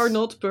you guess. are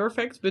not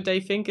perfect, but they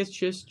think it's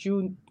just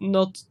you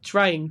not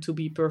trying to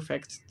be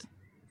perfect.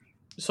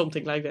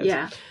 Something like that.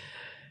 Yeah,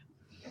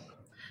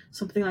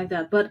 something like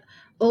that. But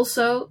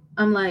also,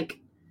 I'm like,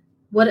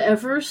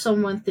 whatever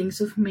someone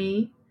thinks of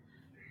me,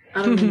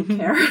 I don't really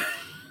care.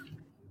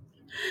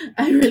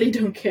 I really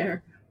don't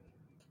care.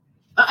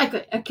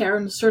 I care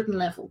on a certain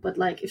level, but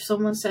like if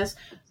someone says,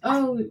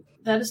 "Oh,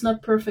 that is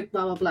not perfect,"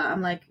 blah blah blah,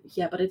 I'm like,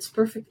 yeah, but it's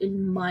perfect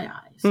in my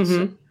eyes. Mm-hmm.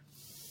 So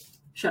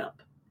shut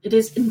up. It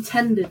is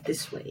intended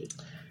this way.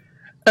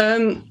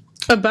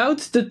 About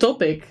the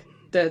topic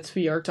that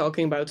we are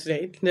talking about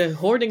today, the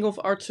hoarding of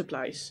art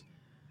supplies.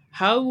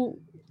 How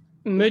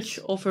much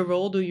of a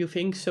role do you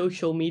think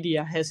social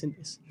media has in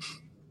this?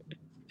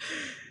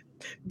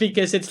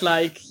 Because it's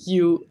like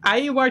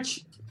I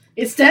watch.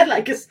 Is that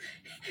like a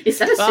serious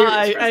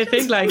question? I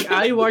think like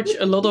I watch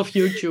a lot of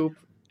YouTube,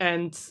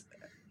 and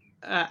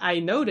I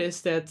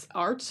noticed that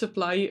art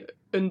supply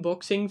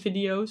unboxing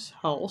videos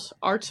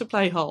art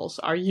supply hauls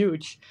are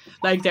huge.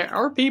 Like there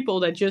are people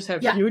that just have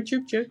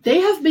YouTube.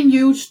 They have been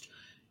used.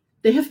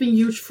 They have been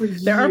used for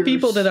years. There are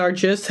people that are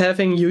just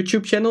having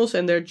YouTube channels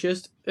and they're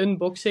just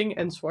unboxing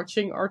and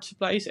swatching art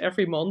supplies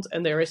every month,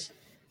 and there is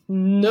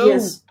no.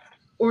 Yes,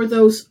 or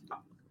those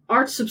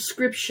art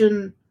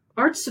subscription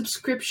box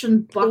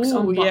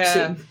unboxing.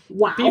 Yeah.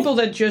 Wow. People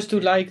that just do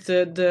like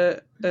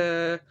the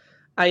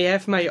I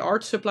have my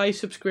art supply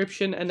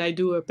subscription and I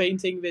do a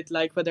painting with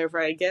like whatever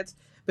I get.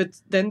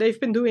 But then they've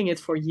been doing it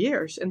for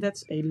years, and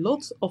that's a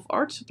lot of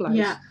art supplies.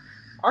 Yeah.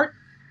 Art.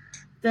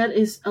 That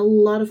is a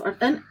lot of art.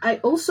 And I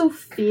also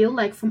feel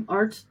like from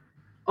art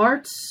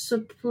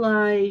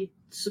supply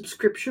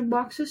subscription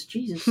boxes,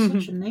 Jesus,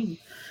 such a name.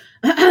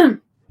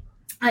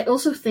 I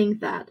also think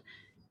that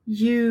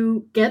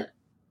you get...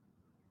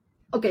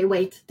 Okay,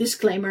 wait,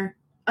 disclaimer.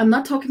 I'm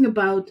not talking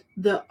about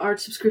the art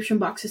subscription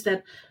boxes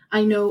that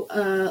I know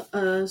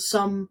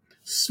some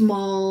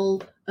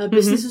small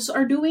businesses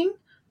are doing.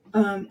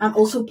 I'm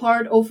also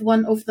part of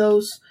one of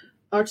those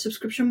art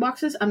subscription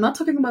boxes. I'm not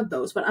talking about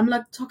those, but I'm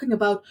like talking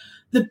about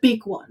the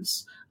big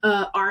ones,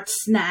 Art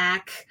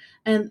Snack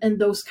and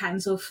those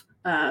kinds of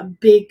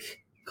big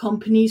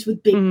companies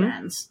with big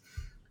brands.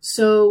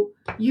 So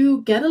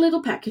you get a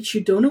little package,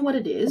 you don't know what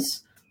it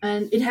is,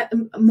 and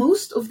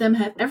most of them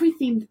have every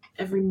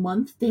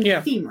month they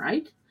have a theme,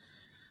 right?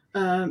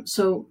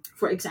 So,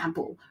 for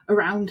example,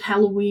 around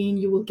Halloween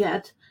you will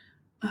get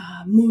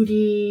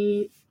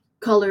moody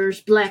colors,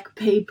 black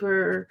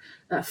paper,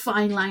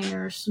 fine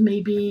liners,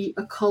 maybe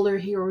a color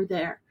here or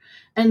there.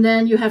 And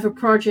then you have a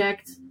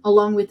project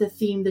along with the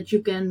theme that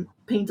you can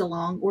paint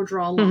along or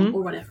draw along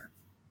or whatever.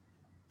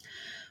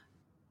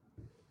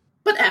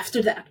 But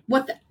after that,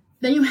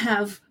 then you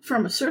have,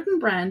 from a certain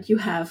brand, you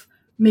have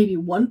maybe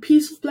one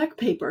piece of black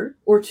paper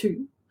or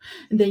two.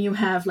 And then you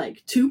have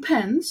like 2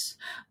 pens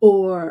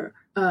or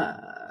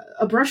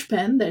a brush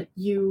pen that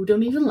you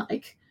don't even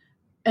like.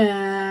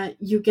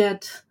 You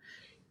get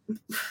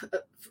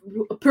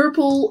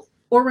purple,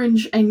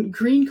 orange, and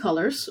green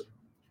colors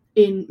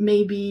in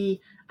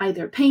maybe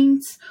either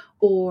paints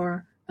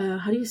or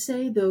how do you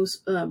say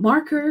those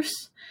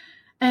markers,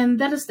 and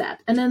that is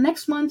that. And then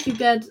next month you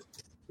get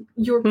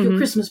your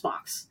Christmas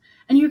box,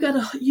 and you get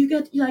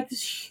like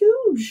this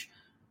huge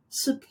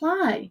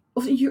supply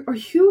of a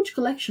huge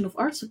collection of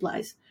art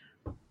supplies,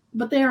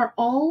 but they are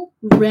all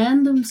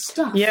random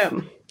stuff. Yeah.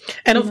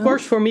 And of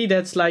course, for me,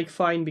 that's like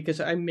fine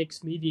because I'm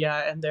mixed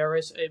media and there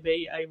is a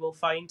way I will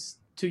find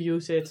to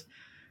use it.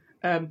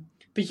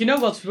 But you know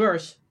what's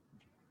worse?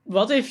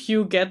 What if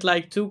you get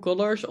like 2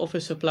 colors of a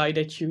supply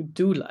that you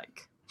do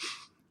like?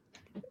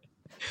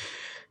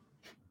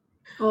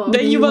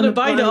 Then you want to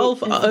buy the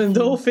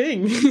whole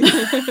thing.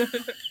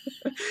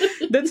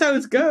 That's how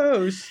it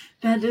goes.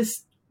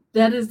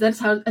 That's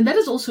how, and that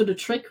is also the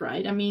trick,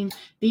 right? I mean,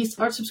 these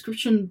art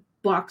subscription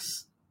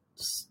box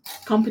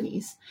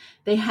companies,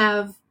 they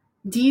have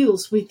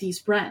deals with these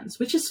brands,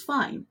 which is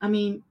fine. I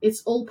mean,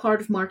 it's all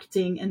part of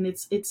marketing, and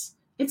it's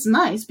it's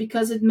nice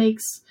because it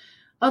makes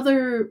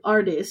other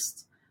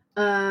artists,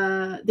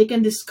 they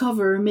can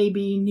discover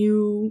maybe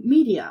new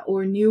media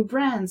or new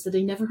brands that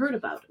they never heard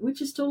about,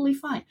 which is totally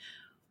fine.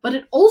 But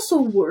it also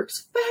works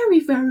very,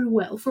 very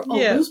well for all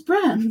Yeah. those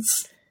brands.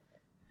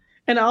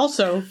 And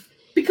also,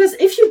 Because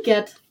if you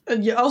get...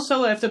 you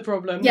also have the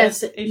problem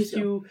Yes, that if you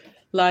you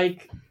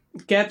like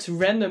get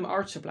random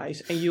art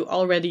supplies and you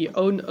already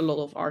own a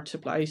lot of art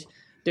supplies,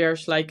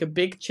 there's like a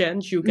big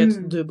chance you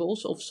get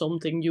doubles of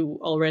something you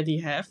already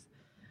have.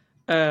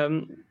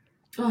 Oh,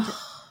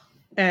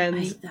 I And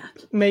hate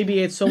that. maybe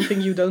it's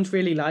something you don't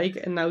really like,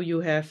 and now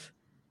you have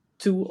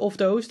 2 of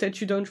those that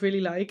you don't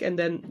really like, and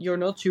then you're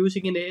not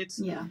using it.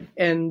 Yeah.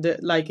 And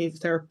like if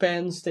they're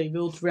pens, they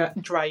will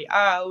dry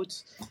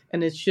out,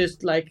 and it's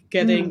just like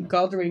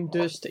gathering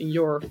dust in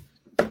your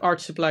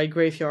art supply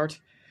graveyard.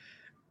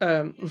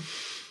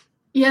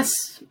 Yes,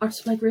 art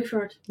supply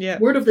graveyard. Yeah.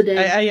 Word of the day.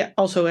 I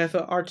also have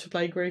an art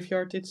supply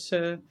graveyard. It's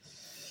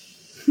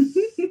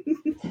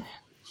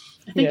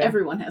I think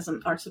everyone has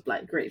an art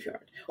supply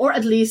graveyard, or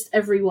at least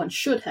everyone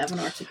should have an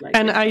art supply.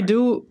 And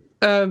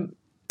graveyard.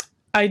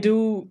 I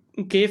do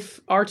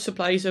give art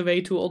supplies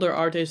away to other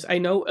artists. I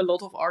know a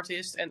lot of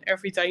artists, and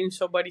every time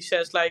somebody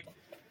says like,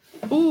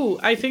 "Ooh,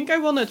 I think I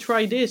want to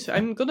try this.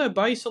 I'm gonna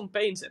buy some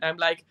paints," and I'm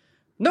like,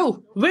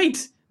 "No,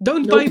 wait,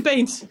 don't buy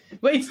paints.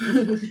 Wait,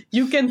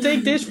 you can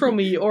take this from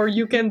me, or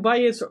you can buy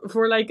it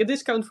for like a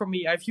discount from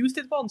me. I've used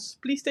it once.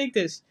 Please take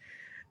this."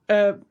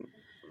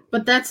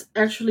 But that's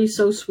actually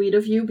so sweet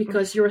of you,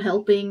 because you're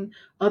helping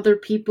other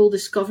people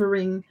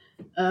discovering,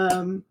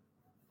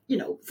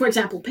 for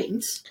example,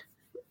 paints,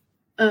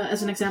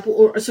 as an example,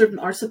 or a certain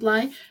art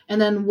supply.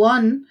 And then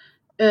one,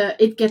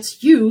 it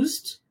gets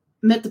used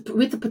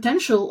with the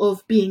potential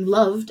of being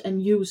loved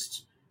and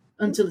used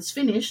until it's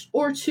finished.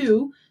 Or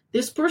 2,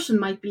 this person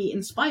might be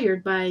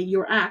inspired by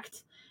your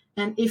act.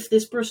 And if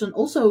this person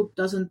also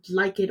doesn't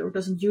like it or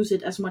doesn't use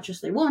it as much as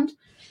they want,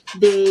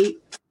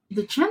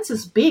 the chance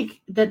is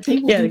big that they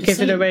will do the give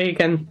same. it away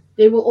again.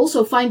 They will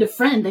also find a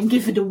friend and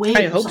give it away.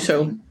 I hope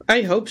so.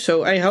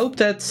 I hope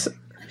that,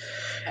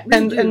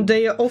 and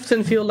they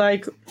often feel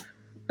like,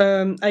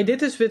 I did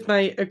this with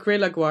my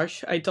acrylic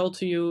wash. I told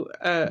to you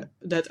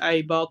that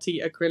I bought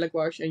the acrylic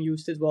wash and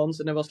used it once,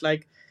 and I was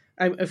like,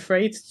 I'm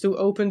afraid to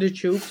open the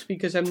tubes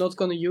because I'm not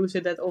going to use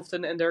it that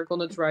often and they're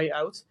going to dry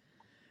out.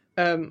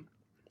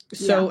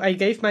 So I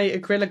gave my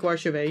acrylic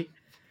wash away,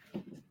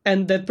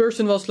 and that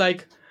person was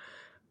like,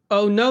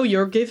 "Oh no,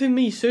 you're giving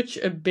me such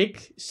a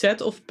big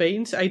set of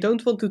paints. I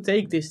don't want to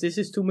take this. This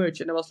is too much."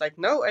 And I was like,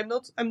 "No,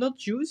 I'm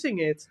not using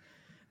it."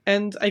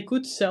 And I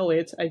could sell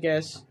it, I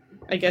guess.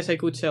 I guess I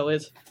could sell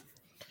it.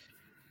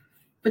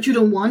 But you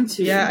don't want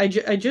to. Yeah,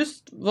 I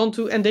just want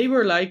to. And they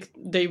were like,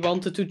 they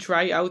wanted to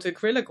try out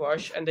acrylic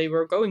wash and they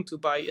were going to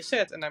buy a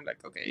set. And I'm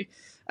like, okay,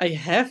 I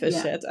have a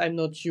set. I'm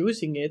not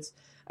using it.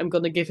 I'm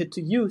going to give it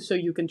to you so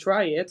you can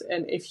try it.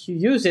 And if you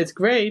use it,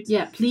 great.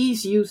 Yeah,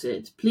 please use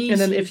it. Please. And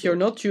then if you're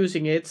not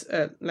using it,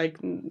 like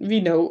we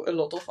know a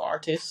lot of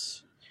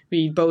artists.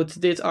 We both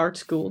did art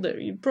school.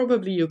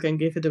 Probably you can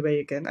give it away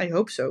again. I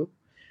hope so.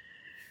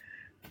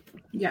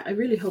 Yeah, I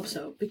really hope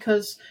so.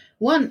 Because,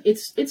 one,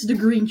 it's the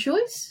green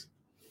choice.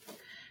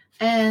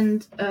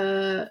 And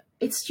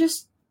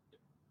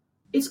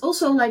it's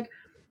also like,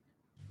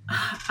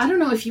 I don't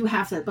know if you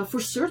have that, but for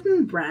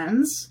certain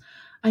brands,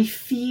 I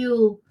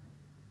feel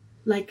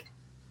like,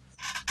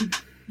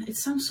 it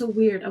sounds so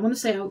weird. I want to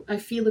say I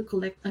feel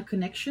a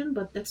connection,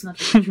 but that's not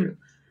really true.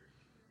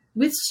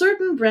 With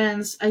certain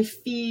brands, I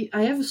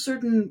have a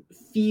certain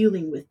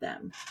feeling with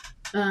them.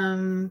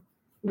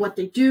 What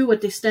they do,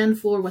 what they stand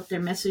for, what their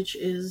message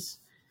is.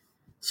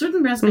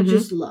 Certain brands I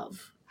just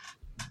love.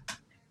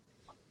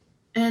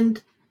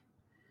 And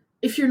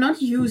if you're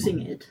not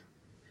using it,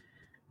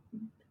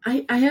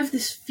 I have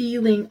this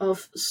feeling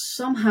of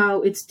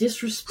somehow it's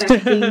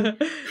disrespecting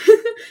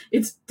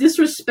it's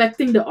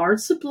disrespecting the art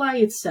supply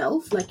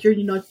itself. Like you're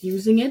not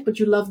using it, but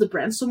you love the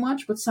brand so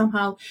much, but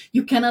somehow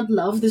you cannot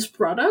love this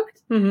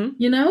product,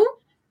 you know?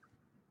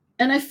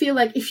 And I feel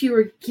like if you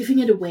were giving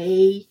it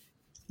away,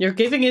 you're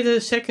giving it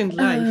a second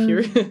life.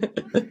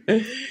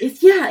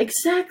 Yeah,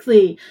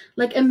 exactly.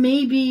 Like, and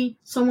maybe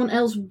someone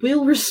else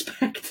will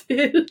respect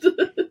it.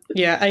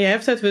 Yeah, I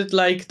have that with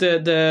like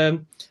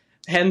the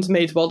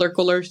handmade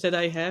watercolors that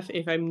I have.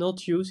 If I'm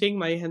not using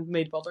my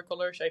handmade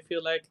watercolors, I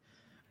feel like,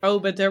 oh,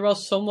 but there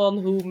was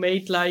someone who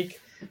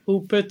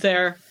put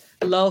their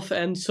love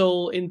and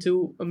soul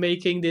into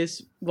making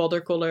this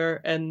watercolor,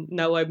 and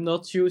now I'm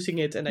not using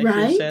it, and I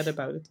feel sad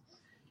about it.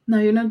 Now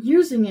you're not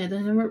using it,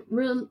 and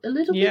we're a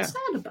little bit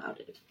sad about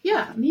it.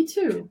 Yeah, me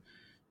too.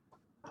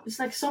 It's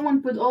like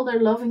someone put all their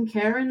love and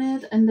care in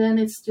it, and then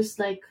it's just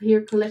like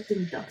here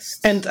collecting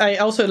dust. And I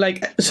also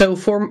so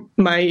for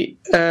my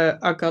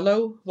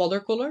Agallo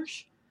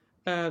watercolors,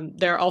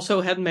 they're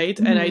also handmade.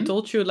 And I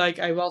told you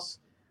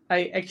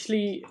I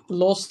actually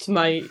lost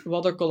my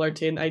watercolor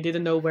tin. I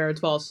didn't know where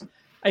it was.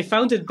 I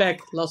found it back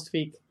last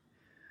week.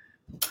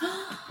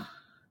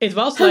 It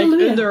was like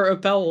under a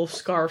pile of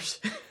scarves.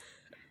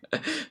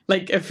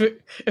 Like a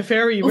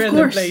very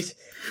random place.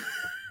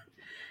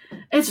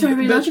 It's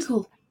very But-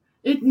 logical.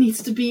 It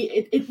needs to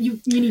be.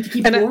 You need to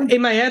keep And warm.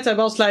 in my head, I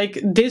was like,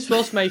 this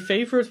was my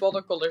favorite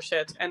watercolor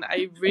set, and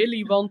I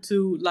really want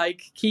to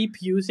like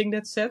keep using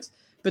that set.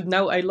 But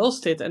now I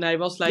lost it, and I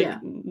was like,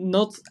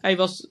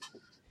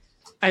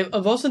 I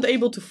wasn't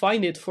able to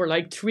find it for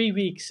like 3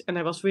 weeks, and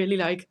I was really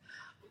like,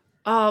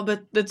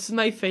 but that's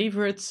my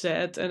favorite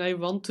set, and I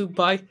want to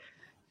buy.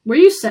 Were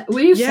you sad?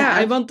 Yeah,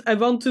 I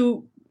want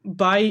to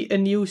buy a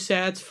new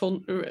set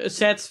from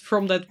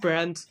that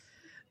brand.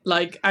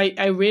 Like,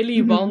 I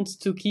really want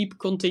to keep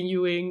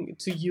continuing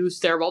to use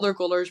their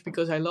watercolors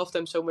because I love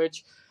them so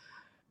much.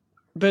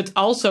 But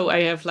also,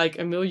 I have like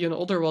a million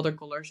other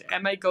watercolors.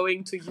 Am I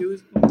going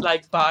to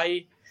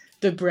buy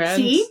the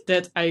brand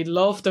that I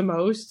love the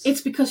most?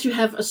 It's because you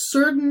have a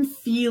certain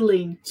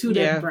feeling to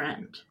that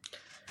brand.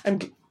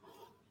 And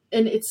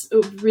it's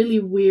a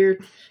really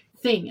weird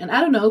thing. And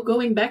I don't know,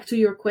 going back to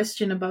your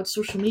question about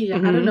social media,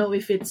 I don't know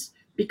if it's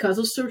because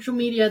of social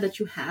media that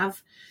you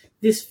have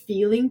this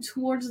feeling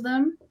towards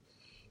them.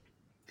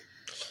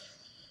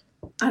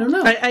 I don't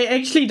know. I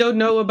actually don't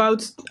know about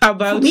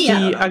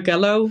the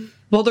Agello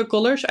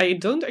watercolors. I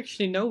don't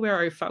actually know where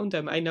I found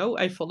them. I know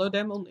I follow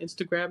them on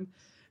Instagram.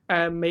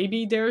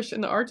 Maybe there's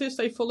an artist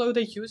I follow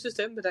that uses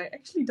them, but I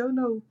actually don't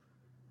know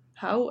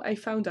how I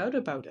found out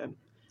about them.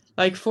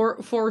 Like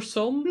for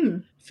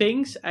some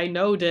things, I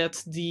know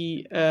that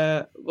the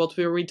what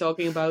we were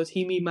talking about,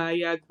 Himi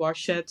Maya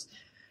gouache set,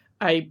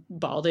 I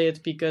bought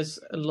it because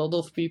a lot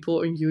of people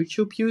on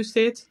YouTube used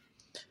it.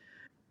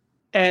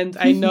 And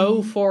I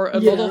know for a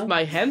lot of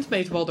my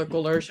handmade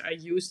watercolors, I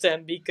use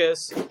them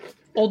because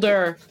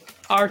other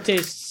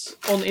artists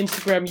on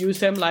Instagram use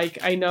them. Like,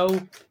 I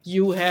know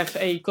you have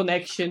a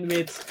connection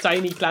with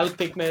Tiny Cloud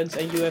Pigments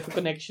and you have a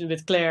connection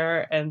with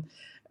Claire. And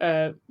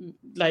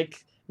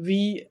like,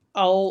 we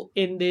all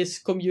in this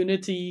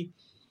community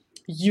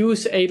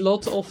use a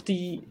lot of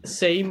the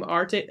same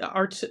art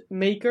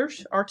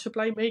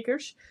supply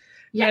makers.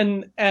 Yeah.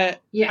 And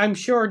I'm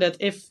sure that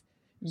if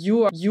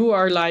you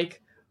are like,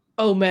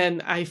 oh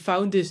man, I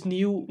found this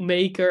new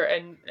maker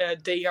and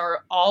they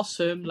are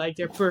awesome. Like,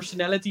 their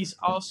personality is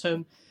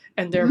awesome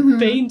and their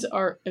paint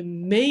are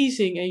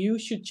amazing and you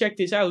should check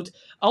this out.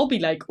 I'll be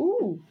like,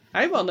 ooh,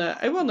 I wanna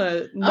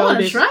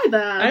try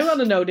that. I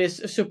wanna know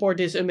this, support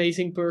this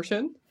amazing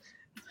person.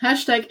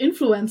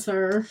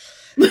 #influencer.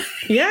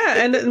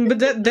 Yeah,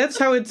 but that's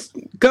how it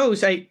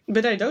goes.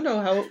 But I don't know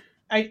how.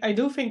 I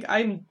do think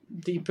I'm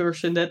the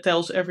person that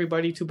tells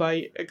everybody to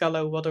buy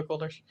Agello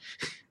watercolors.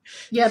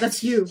 Yeah,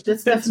 that's you.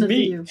 That's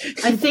definitely you.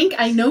 I think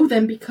I know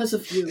them because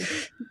of you.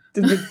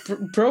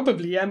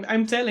 Probably.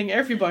 I'm telling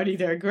everybody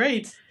they're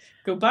great.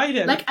 Go buy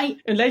them.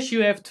 Unless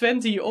you have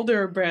 20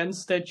 other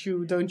brands that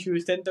you don't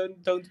use, then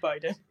don't buy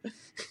them.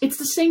 It's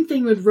the same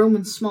thing with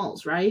Roman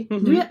Smalls, right?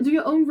 Do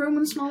you own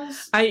Roman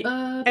Smalls? I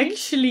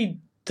actually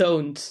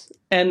don't.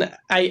 And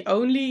I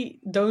only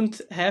don't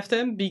have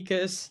them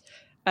because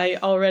I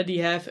already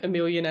have a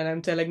million and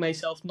I'm telling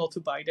myself not to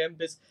buy them,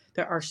 but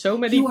there are so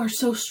many. You are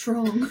so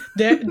strong.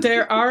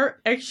 There are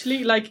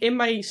actually, like, in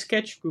my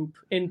sketch group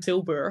in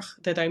Tilburg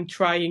that I'm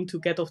trying to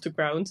get off the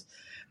ground,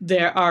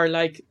 there are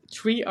like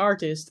 3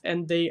 artists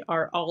and they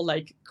are all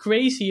like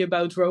crazy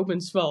about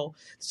Roman Small.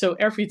 So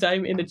every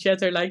time in the chat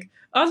they're like,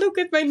 oh, look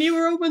at my new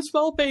Roman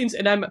Small paints.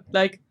 And I'm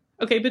like,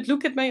 okay, but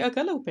look at my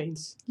Agello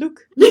paints.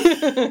 Look.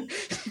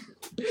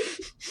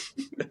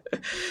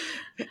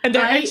 And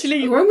they're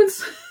actually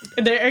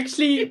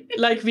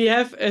like, we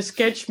have a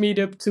sketch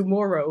meetup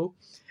tomorrow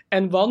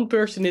and one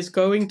person is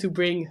going to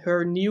bring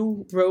her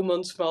new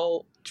Roman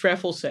Small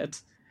travel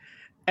set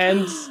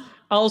and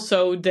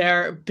also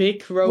their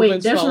big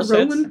Roman Small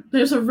set.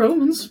 There's a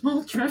Roman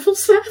Small travel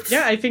set?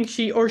 Yeah, I think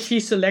she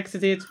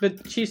selected it,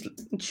 but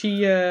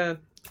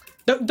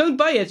don't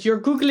buy it. You're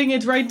Googling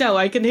it right now.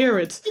 I can hear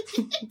it.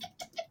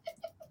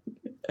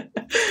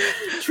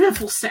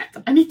 Travel set.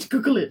 I need to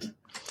Google it.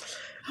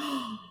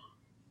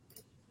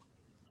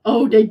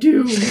 Oh, they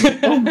do.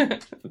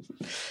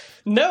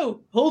 No,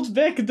 hold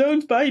back.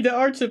 Don't buy the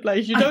art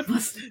supplies. You don't.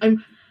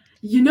 And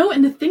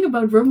the thing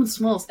about Roman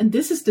Smalls, and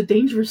this is the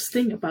dangerous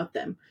thing about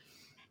them,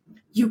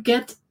 you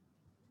get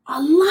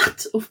a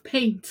lot of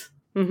paint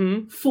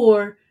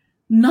for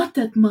not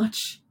that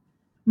much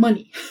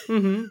money.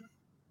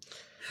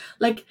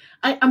 Like,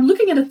 I'm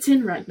looking at a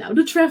tin right now,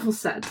 the travel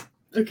set.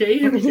 Okay,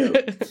 here we go.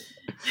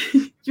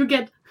 You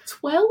get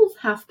 12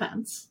 half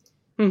pants.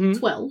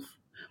 12.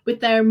 With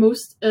their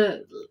most,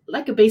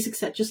 like a basic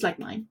set, just like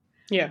mine.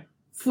 Yeah.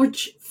 For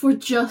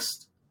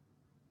just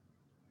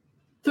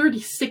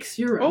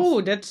 €36.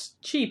 Oh, that's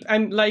cheap.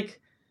 I'm like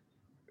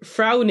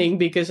frowning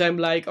because I'm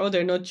like, oh,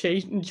 they're not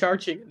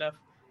charging enough.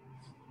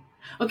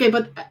 Okay,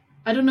 but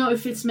I don't know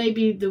if it's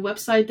maybe the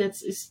website that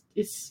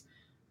is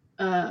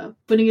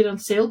putting it on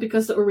sale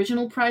because the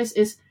original price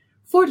is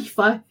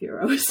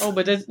 €45. Oh,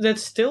 but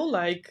that's still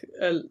like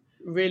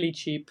really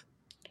cheap.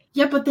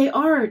 Yeah, but they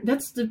are.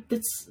 That's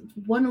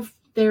one of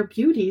their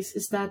beauties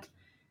is that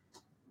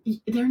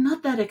they're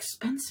not that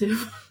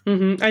expensive.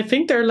 I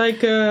think they're like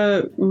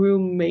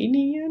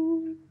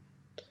Romanian.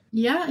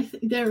 Yeah,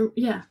 they're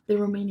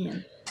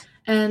Romanian,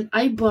 And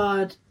I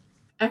bought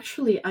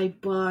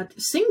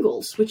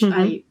singles, which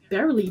I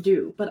barely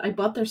do, but I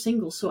bought their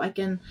singles so I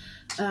can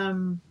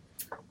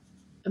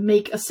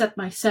make a set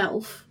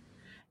myself.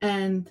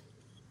 And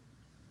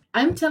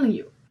I'm telling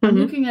you, I'm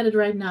looking at it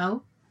right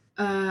now.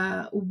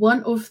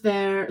 One of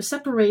their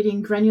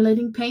separating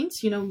granulating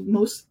paints,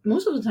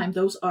 most of the time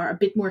those are a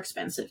bit more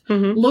expensive.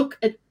 Look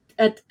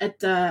at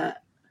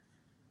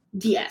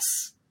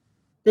DS.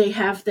 They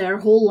have their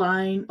whole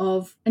line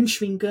of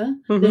Schwinke.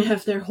 They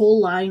have their whole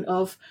line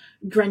of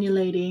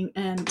granulating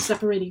and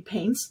separating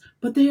paints,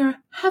 but they are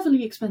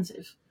heavily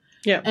expensive.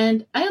 Yeah.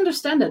 And I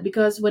understand that,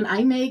 because when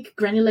I make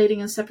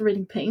granulating and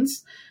separating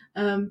paints,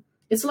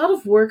 it's a lot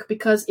of work,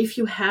 because if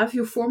you have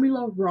your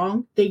formula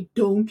wrong, they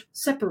don't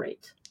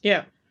separate.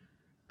 Yeah.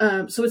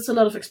 So it's a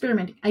lot of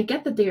experimenting. I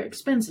get that they're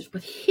expensive,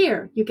 but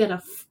here you get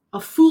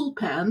a full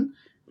pan.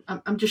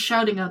 I'm just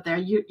shouting out there.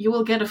 You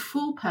will get a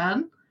full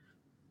pan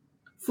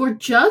for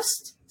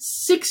just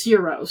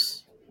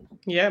 €6.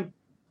 Yeah.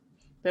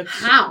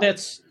 How?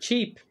 That's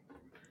cheap.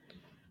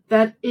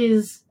 That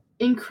is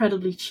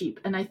incredibly cheap.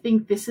 And I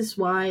think this is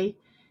why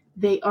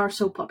they are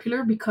so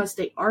popular, because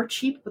they are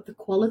cheap, but the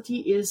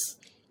quality is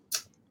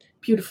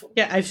beautiful.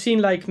 Yeah, I've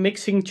seen like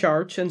mixing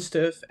charts and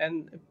stuff,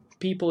 and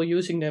people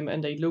using them,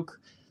 and they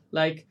look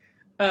like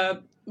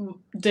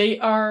they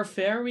are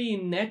very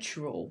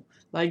natural.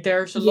 Like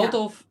there's a lot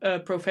of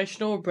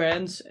professional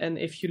brands, and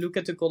if you look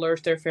at the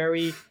colors, they're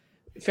very,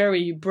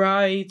 very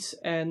bright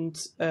and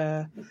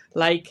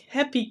like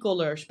happy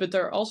colors, but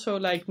they're also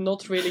like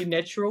not really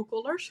natural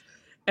colors.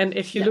 And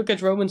if you look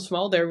at Roman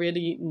Small, they're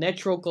really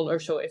natural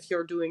colors. So if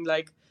you're doing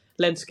like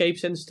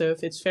landscapes and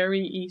stuff, it's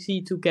very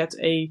easy to get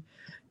a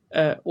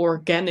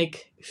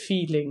organic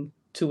feeling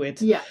to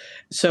it. Yeah.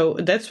 So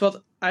that's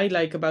what I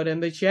like about them.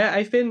 But yeah,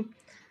 I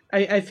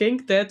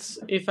think that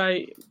if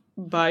I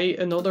buy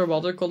another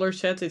watercolor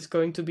set, it's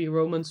going to be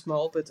Roman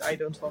Small, but I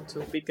don't want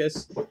to,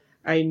 because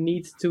I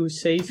need to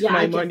save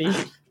my money.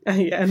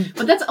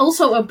 But that's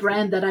also a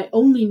brand that I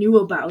only knew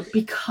about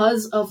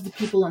because of the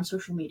people on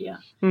social media.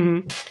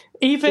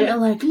 Even they're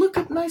like, look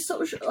at my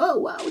social. Oh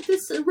wow,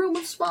 this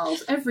Roman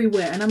Smalls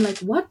everywhere, and I'm like,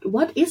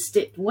 what is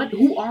it?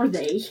 Who are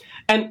they?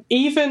 And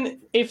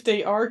even if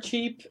they are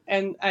cheap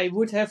and I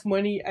would have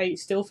money, I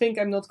still think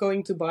I'm not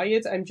going to buy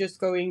it. I'm just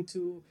going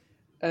to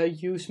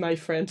use my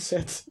friend's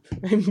set.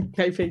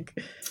 I think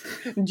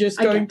I'm just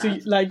going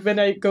to, like, when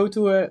I go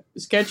to a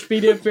sketch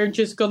meetup, we're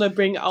just gonna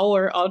bring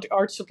our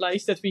art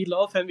supplies that we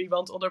love and we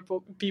want other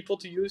people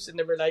to use, and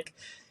then we're like,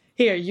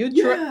 here,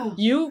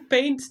 you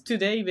paint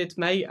today with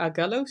my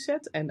Agallo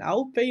set, and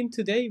I'll paint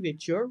today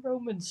with your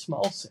Roman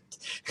Small set.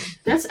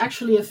 That's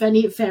actually a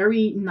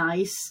very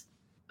nice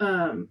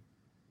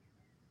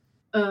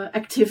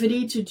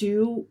activity to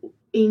do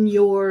in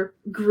your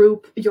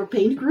group, your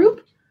paint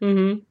group.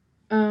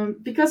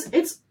 Because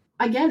it's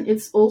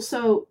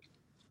also,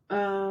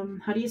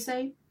 how do you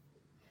say?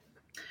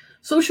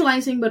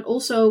 Socializing, but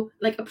also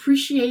like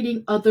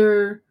appreciating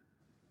other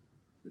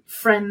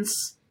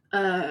friends'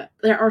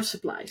 their art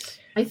supplies.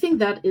 I think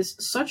that is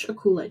such a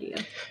cool idea.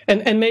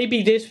 And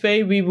maybe this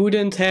way we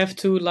wouldn't have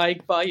to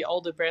like buy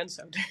all the brands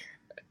out there.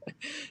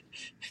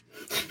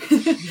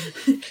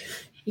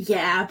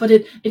 Yeah, but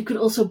it could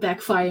also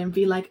backfire and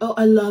be like, oh,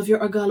 I love your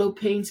Agallo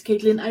paints,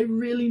 Caitlin. I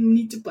really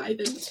need to buy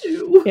them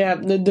too. Yeah,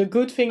 the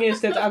good thing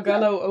is that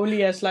Agallo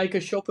only has like a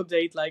shop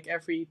update like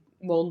every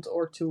month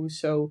or two,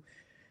 so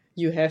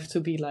you have to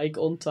be like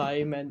on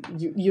time, and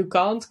you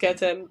can't get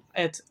them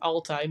at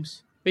all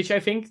times. Which I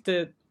think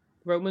the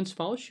Roman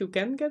Smalls, you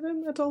can get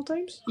them at all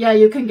times? Yeah,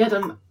 you can get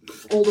them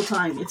all the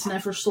time. It's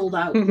never sold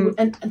out.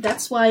 And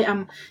that's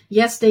why,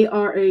 yes, they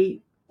are a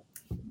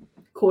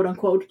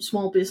quote-unquote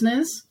small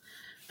business.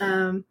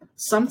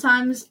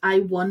 Sometimes I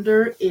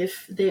wonder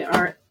if they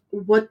are,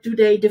 what do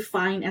they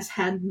define as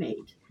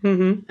handmade?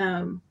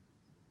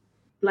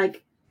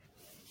 Like,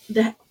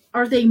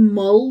 are they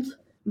mulled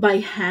by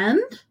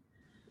hand?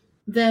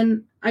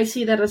 Then I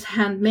see that as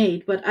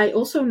handmade. But I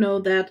also know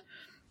that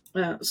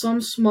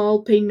some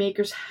small paint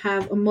makers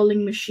have a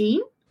mulling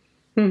machine,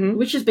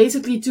 which is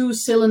basically 2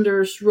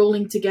 cylinders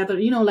rolling together,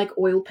 like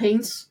oil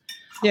paints.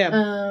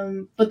 Yeah.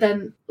 But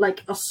then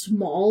like a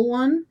small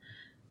one,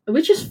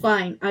 which is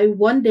fine. I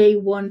one day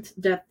want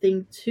that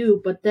thing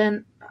too, but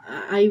then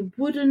I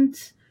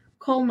wouldn't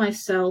call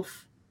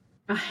myself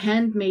a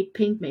handmade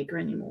paint maker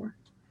anymore.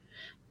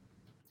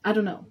 I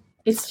don't know.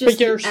 It's just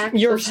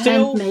you're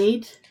still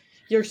handmade.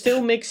 You're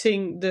still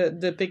mixing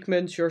the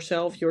pigments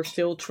yourself. You're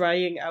still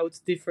trying out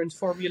different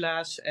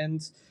formulas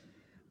and.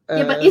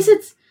 Yeah, but is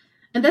it?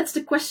 And that's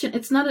the question.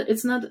 It's not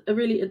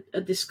really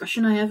a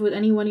discussion I have with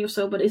anyone or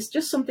so, but it's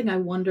just something I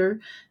wonder,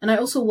 and I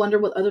also wonder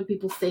what other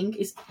people think.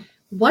 Is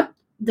what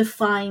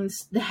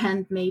defines the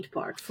handmade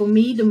part? For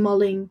me, the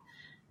mulling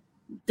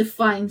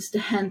defines the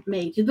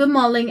handmade, the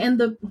mulling and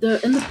the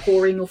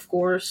pouring, of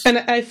course. And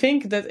I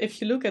think that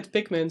if you look at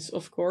pigments,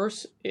 of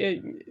course,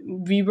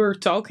 we were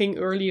talking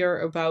earlier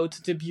about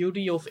the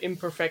beauty of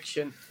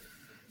imperfection.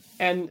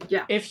 And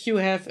if you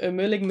have a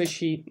mulling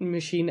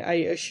machine, I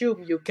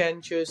assume you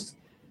can just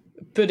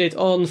put it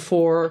on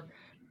for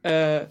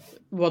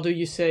what do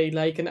you say,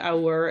 like an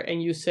hour,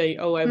 and you say,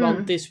 oh, I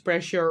want this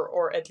pressure,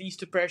 or at least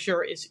the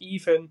pressure is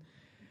even.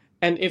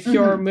 And if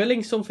you're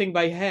milling something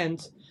by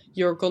hand,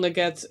 you're gonna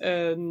get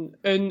an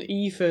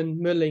uneven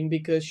milling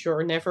because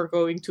you're never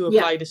going to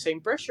apply the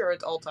same pressure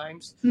at all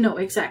times. No,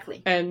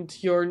 exactly. And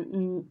you're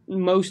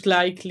most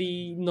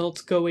likely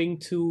not going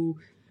to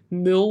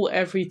mill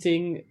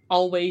everything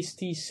always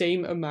the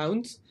same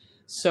amount.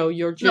 So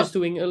you're just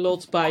doing a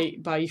lot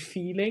by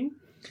feeling.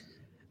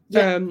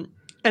 Yeah.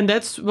 And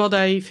that's what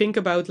I think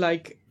about,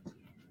 like,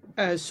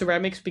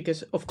 ceramics,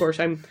 because of course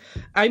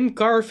I'm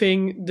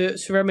carving the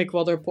ceramic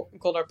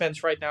watercolor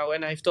pens right now,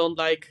 and I've done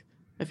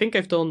I think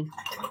I've done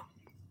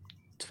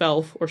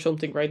 12 or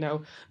something right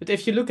now. But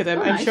if you look at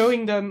them, I'm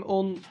showing them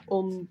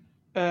on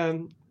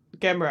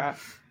camera,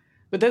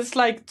 but that's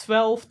like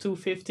 12 to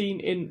 15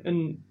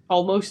 in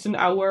almost an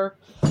hour,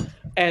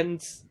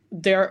 and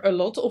they're a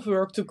lot of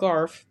work to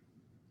carve.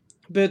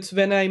 But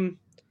when I'm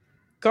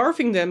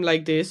carving them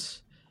like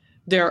this,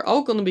 they're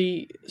all going to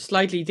be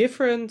slightly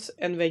different,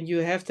 and when you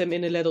have them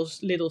in a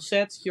little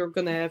set, you're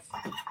going to have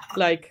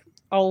like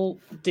all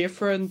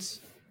different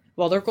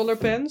watercolor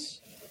pens.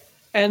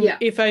 And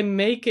if I'm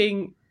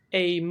making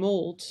a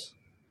mold,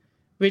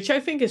 which I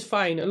think is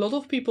fine, a lot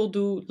of people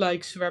do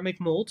like ceramic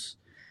molds,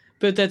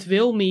 but that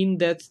will mean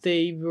that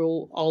they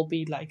will all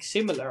be like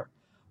similar.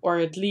 Or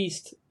at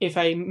least if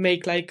I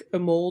make like a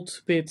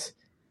mold with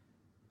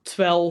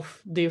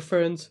 12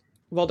 different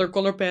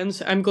watercolor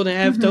pens, I'm gonna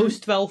have those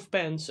 12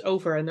 pens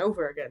over and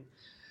over again.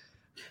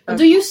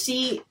 Do you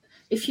see,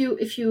 if you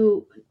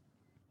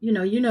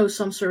know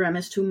some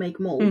ceramists who make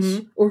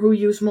molds or who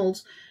use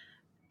molds,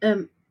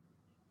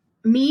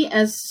 me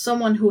as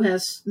someone who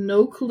has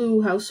no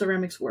clue how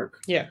ceramics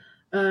work,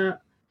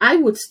 I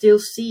would still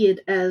see it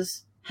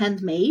as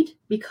handmade,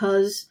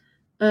 because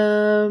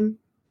the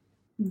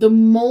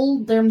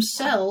mold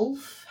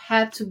themselves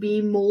had to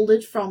be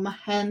molded from a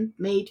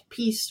handmade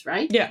piece,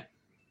 right? Yeah.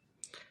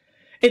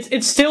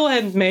 It's still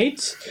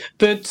handmade,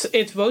 but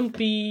it won't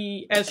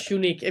be as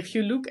unique. If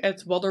you look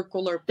at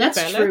watercolor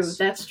palettes...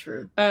 That's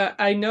true.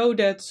 I know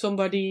that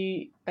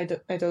somebody... I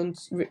don't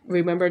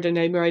remember the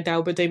name right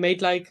now, but they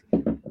made like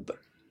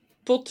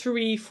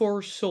Pottery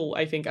for Soul,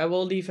 I think. I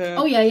will leave a...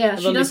 Oh, yeah.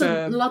 She does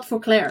a lot for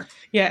Claire.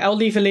 Yeah, I'll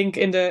leave a link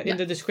in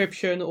the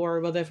description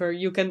or whatever.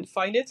 You can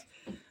find it.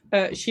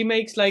 She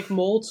makes like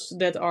molds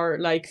that are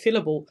like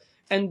fillable.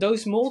 And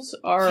those molds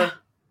are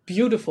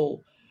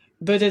beautiful.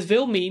 But it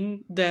will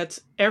mean that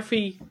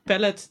every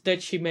palette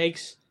that she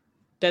makes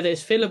that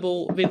is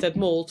fillable with that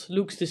mold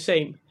looks the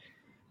same.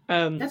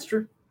 That's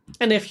true.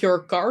 And if you're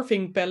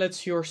carving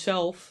palettes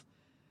yourself,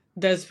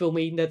 that will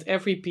mean that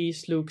every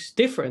piece looks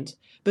different.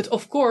 But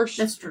of course,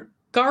 that's true.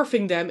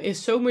 Carving them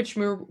is so much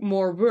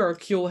more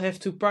work. You'll have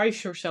to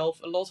price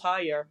yourself a lot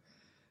higher.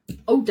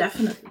 Oh,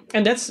 definitely.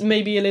 And that's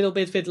maybe a little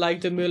bit with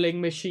like the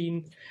milling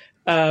machine.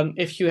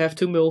 If you have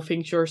to mill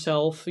things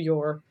yourself,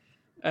 your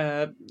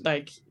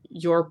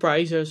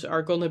prices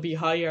are gonna be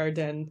higher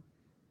than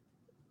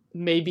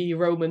maybe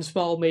Roman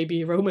Small.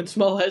 Maybe Roman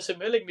Small has a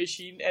milling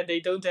machine and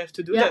they don't have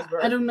to do that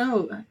work. I don't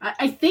know.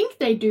 I think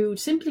they do,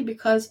 simply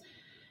because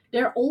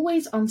they're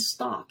always on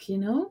stock, you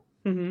know?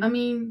 Mm-hmm. I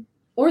mean,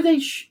 or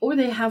they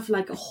have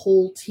like a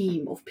whole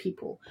team of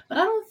people, but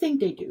I don't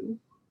think they do.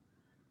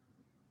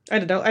 I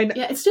don't know.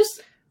 Yeah, it's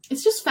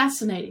just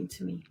fascinating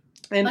to me.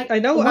 And like, I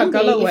know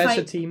Agallo has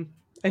a team.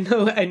 I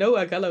know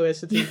Agallo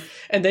has a team,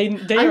 and they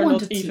are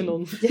not even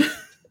on.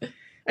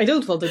 I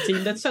don't want a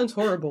team. That sounds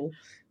horrible.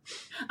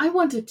 I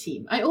want a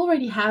team. I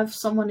already have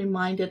someone in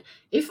mind that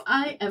if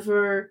I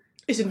ever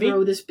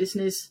grow this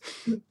business,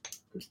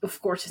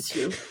 of course it's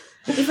you.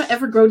 If I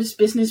ever grow this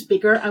business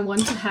bigger, I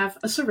want to have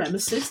a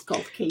ceramicist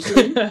called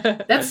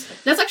Caitlin.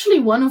 That's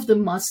actually one of the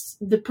musts.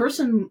 The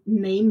person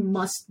name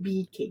must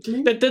be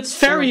Caitlin. That's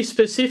very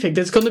specific.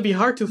 That's going to be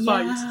hard to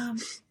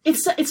find.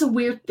 It's a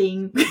weird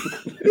thing.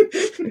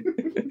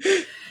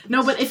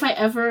 No, but if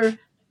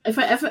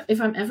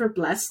I'm ever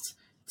blessed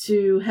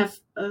to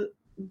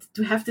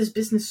have this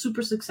business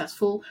super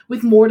successful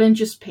with more than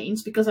just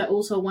paints, because I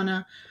also want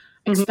to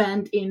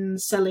expand in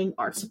selling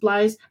art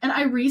supplies, and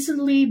I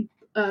recently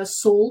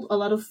sold a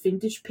lot of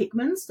vintage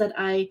pigments that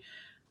I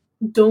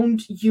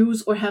don't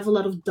use or have a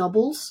lot of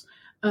doubles,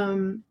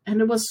 and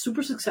it was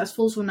super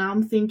successful. So now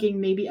I'm thinking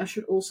maybe I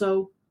should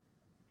also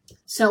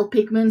sell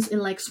pigments in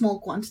like small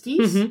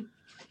quantities,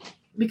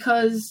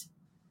 because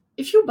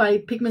if you buy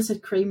pigments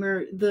at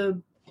Kramer,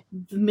 the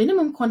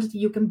minimum quantity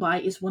you can buy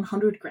is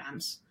 100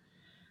 grams.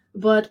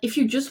 But if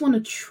you just want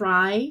to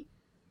try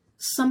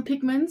some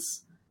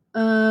pigments,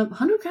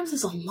 100 grams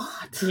is a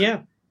lot.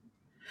 Yeah.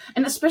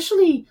 And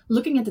especially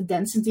looking at the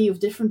density of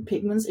different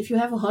pigments, if you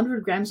have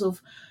 100 grams of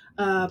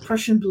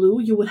Prussian blue,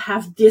 you would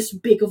have this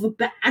big of a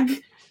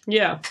bag.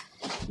 Yeah.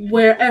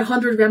 Where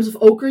 100 grams of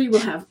ochre, you will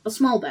have a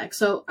small bag.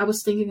 So I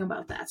was thinking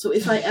about that. So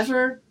if I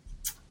ever...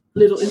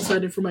 Little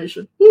inside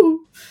information.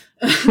 Woo!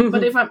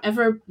 But if I'm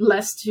ever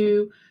blessed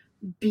to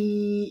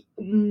be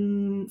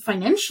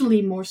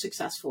financially more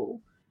successful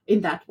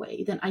in that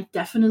way, then I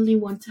definitely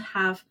want to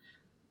have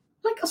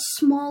like a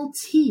small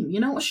team, you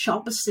know, a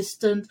shop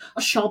assistant,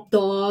 a shop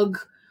dog,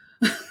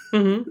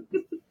 Mm-hmm.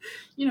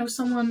 you know,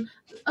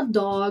 a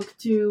dog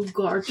to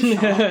guard the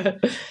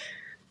shop.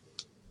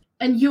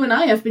 And you and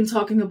I have been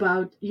talking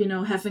about, you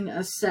know, having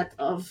a set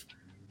of,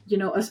 you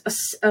know,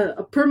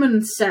 a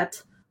permanent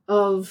set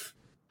of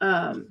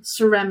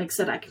ceramics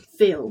that I can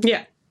fill.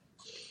 Yeah.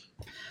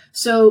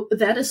 So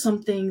that is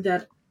something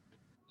that,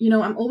 you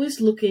know, I'm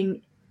always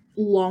looking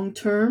long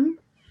term.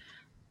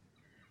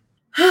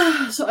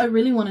 So I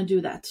really want to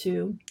do that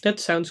too. That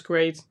sounds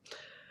great.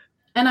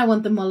 And I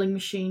want the mulling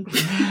machine.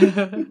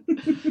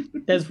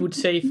 That would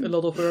save a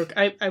lot of work.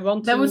 I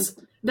want that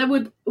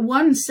would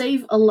one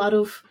save a lot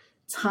of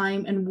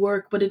time and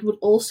work, but it would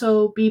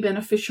also be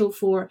beneficial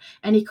for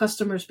any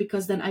customers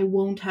because then I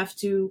won't have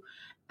to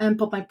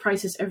amp up my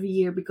prices every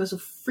year because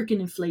of freaking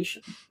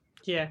inflation.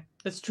 Yeah,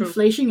 that's true.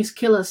 Inflation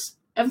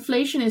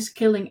is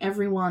killing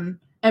everyone,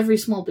 every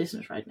small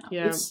business right now.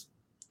 Yeah. It's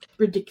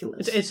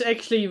ridiculous. It's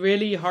actually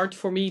really hard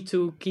for me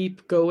to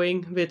keep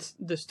going with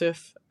the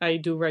stuff I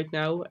do right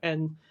now,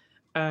 and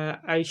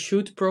I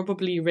should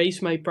probably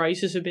raise my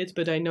prices a bit,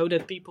 but I know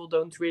that people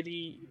don't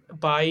really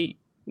buy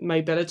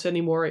my pallets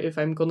anymore if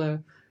I'm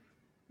gonna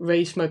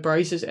raise my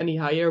prices any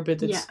higher. But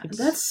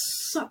that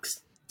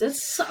sucks. That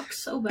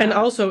sucks so bad. And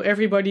also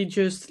everybody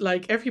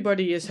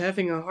is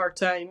having a hard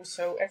time,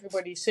 so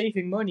everybody's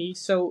saving money.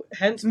 So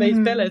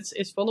handmade pallets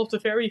is one of the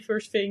very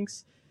first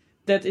things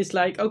that is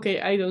like,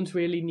 okay, I don't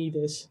really need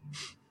this.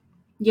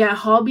 Yeah,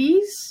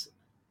 hobbies.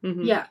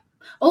 Mm-hmm. Yeah.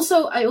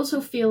 Also, I also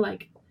feel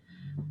like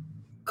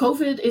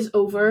COVID is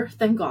over,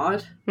 thank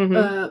God.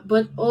 Mm-hmm.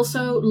 But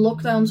also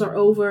lockdowns are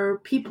over.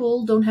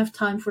 People don't have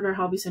time for their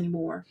hobbies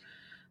anymore.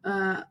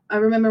 I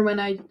remember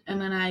my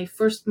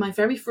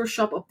very first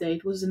shop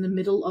update was in the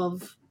middle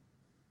of.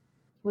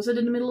 Was it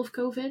in the middle of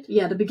COVID?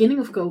 Yeah, the beginning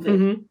of COVID.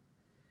 Mm-hmm.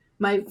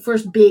 My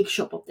first big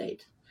shop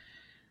update.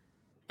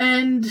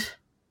 And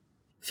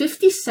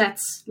 50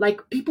 sets,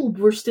 like people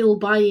were still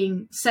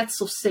buying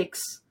sets of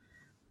 6.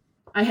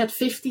 I had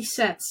 50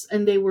 sets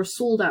and they were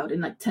sold out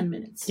in like 10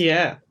 minutes.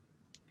 Yeah.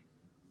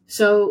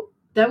 So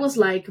that was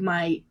like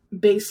my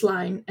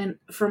baseline. And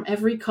from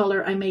every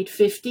color I made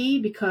 50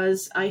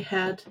 because I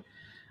had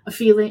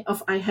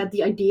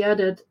the idea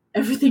that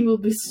everything will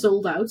be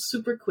sold out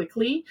super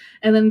quickly.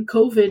 And then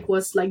COVID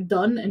was like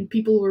done and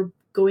people were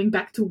going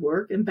back to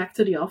work and back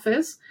to the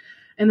office.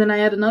 And then I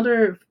had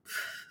another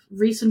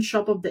recent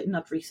shop update,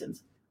 not recent,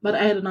 but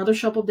I had another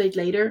shop update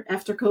later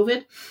after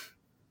COVID.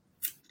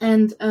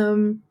 And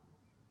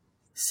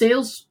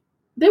sales,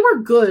 they were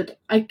good.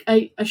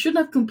 I should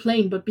not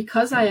complain, but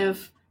because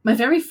my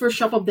very first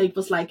shop update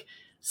was like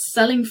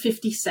selling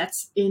 50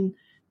 sets in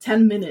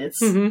 10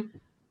 minutes. Mm-hmm.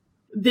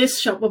 This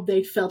shop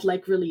update felt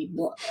like really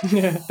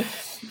yeah.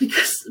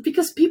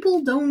 because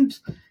people don't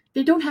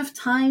have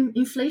time.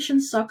 Inflation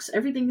sucks.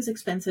 Everything is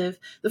expensive.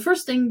 The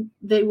first thing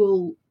they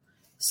will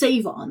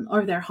save on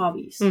are their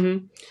hobbies.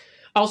 Mm-hmm.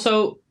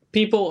 Also,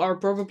 people are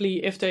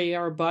probably, if they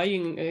are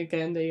buying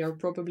again, they are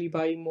probably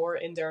buying more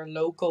in their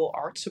local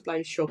art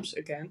supply shops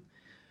again.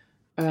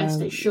 As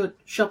they should.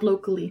 Shop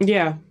locally.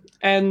 Yeah.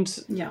 And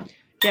yeah,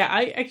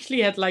 I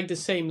actually had like the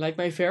same. Like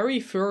my very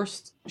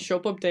first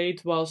shop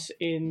update was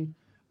in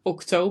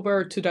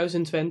October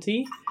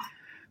 2020.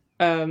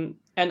 And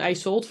I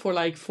sold for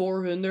like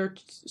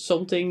 400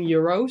 something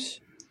euros.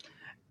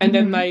 And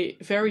then my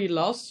very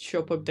last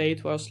shop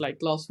update was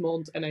like last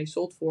month and I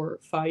sold for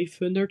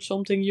 500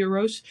 something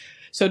euros.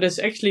 So that's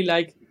actually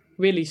like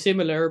really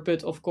similar.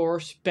 But of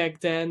course,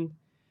 back then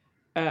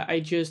I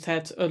just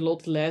had a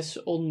lot less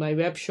on my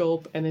web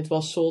shop and it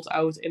was sold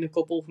out in a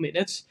couple of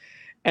minutes.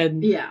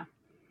 And yeah.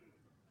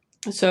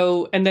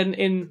 So, and then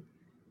in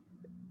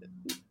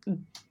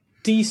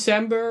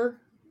December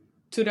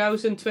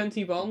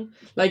 2021,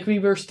 like we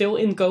were still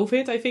in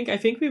COVID, I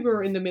think we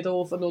were in the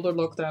middle of another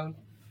lockdown.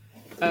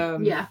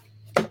 Yeah.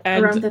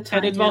 And, around that time,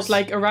 and it was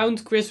like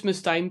around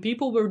Christmas time,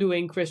 people were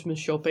doing Christmas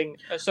shopping.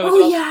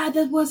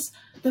 That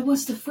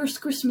was the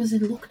first Christmas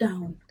in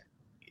lockdown.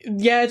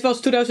 Yeah, it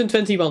was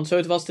 2021, so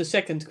it was the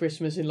second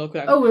Christmas in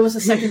lockdown. Oh, it was the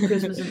second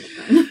Christmas in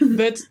lockdown.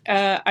 But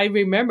I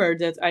remember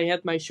that I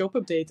had my shop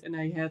update and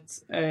I had,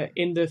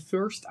 in the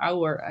first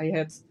hour, I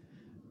had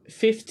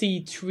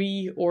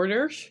 53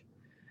 orders.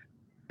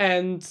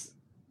 And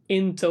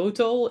in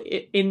total,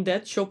 in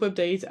that shop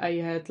update, I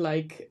had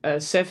like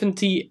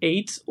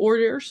 78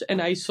 orders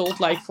and I sold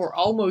like for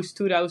almost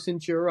 2,000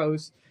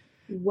 euros.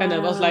 Wow, and I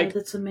was like,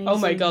 that's amazing. Oh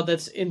my God,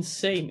 that's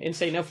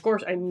insane. Of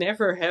course, I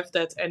never have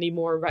that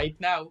anymore right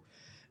now.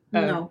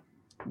 No.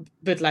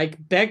 But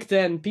like back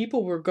then,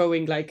 people were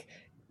going like,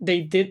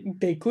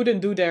 they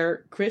couldn't do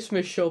their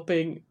Christmas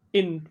shopping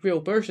in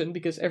real person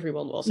because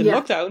everyone was in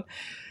lockdown.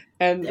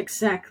 And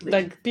exactly,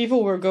 like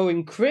people were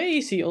going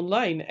crazy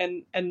online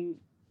and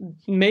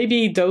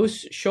maybe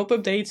those shop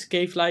updates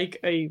gave like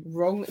a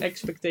wrong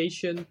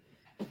expectation.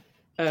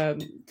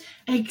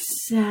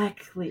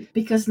 Exactly,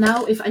 because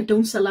now if I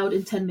don't sell out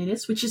in 10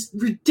 minutes, which is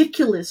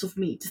ridiculous of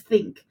me to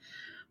think,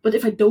 but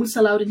if I don't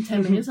sell out in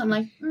 10 minutes, I'm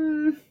like,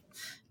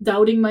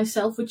 doubting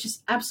myself, which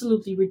is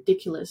absolutely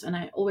ridiculous, and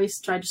I always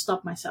try to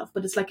stop myself,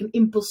 but it's like an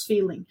impulse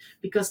feeling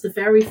because the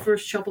very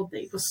first shop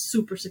update was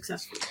super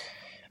successful.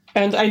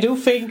 And I do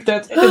think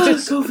that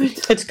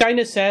COVID. It's kind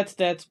of sad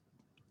that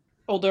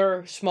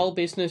other small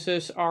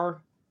businesses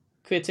are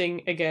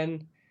quitting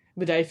again,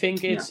 but I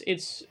think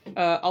it's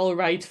all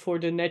right for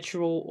the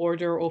natural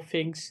order of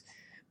things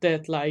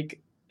that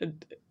like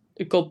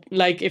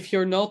if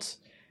you're not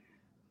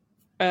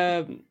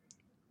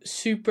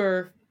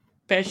super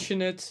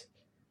passionate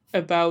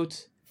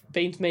about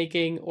paint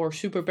making or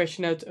super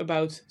passionate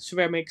about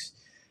ceramics,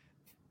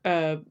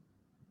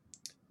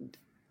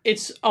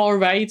 it's all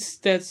right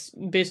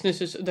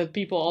that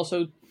people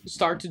also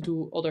start to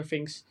do other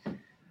things.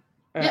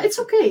 Yeah, it's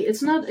okay.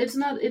 It's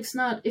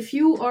not. If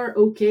you are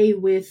okay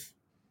with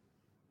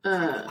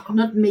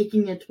not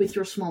making it with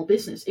your small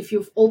business, if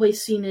you've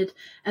always seen it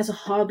as a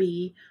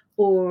hobby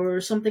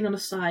or something on the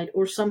side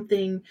or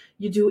something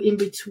you do in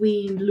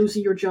between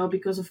losing your job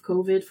because of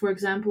COVID, for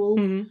example,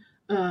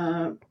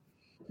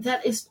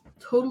 that is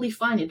totally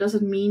fine. It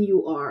doesn't mean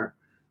you are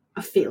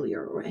a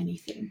failure or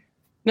anything.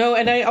 No,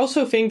 and I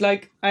also think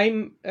like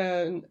I'm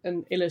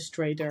an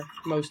illustrator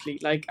mostly.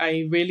 Like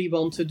I really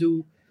want to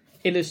do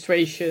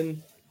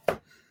illustration,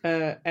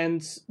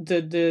 and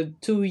the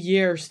 2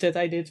 years that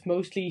I did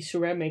mostly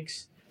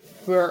ceramics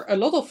were a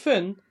lot of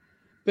fun,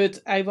 but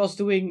I was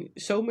doing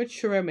so much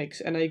ceramics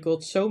and I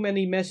got so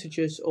many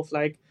messages of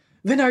like,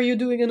 when are you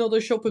doing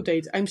another shop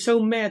update? I'm so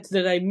mad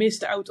that I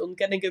missed out on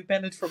getting a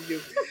palette from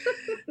you.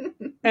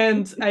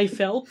 And I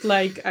felt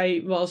like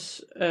I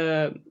was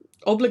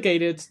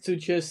obligated to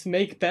just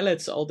make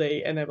palettes all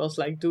day, and I was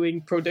like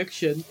doing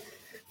production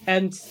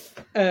and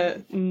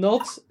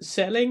not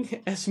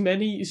selling as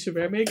many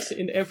ceramics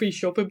in every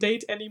shop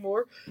update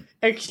anymore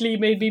actually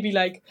made me be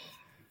like,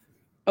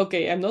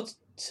 okay, I'm not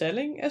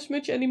selling as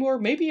much anymore.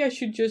 Maybe I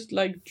should just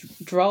like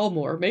draw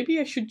more. Maybe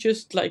I should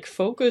just like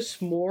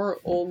focus more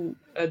on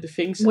the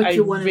things I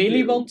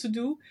really want to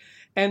do.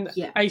 And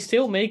I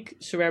still make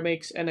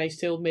ceramics and I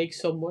still make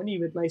some money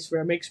with my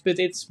ceramics, but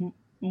it's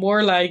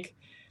more like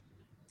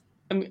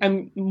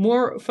I'm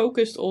more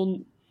focused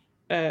on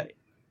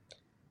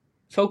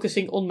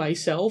focusing on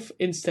myself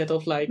instead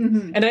of like,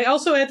 and I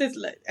also had it,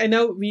 I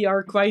know we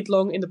are quite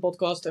long in the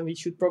podcast and we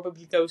should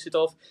probably close it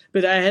off,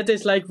 but I had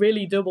this like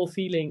really double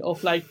feeling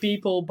of like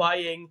people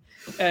buying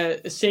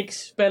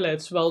 6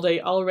 pallets while they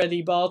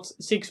already bought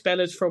 6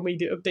 pallets from me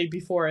the update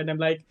before, and I'm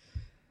like,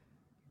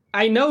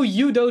 I know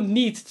you don't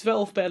need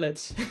 12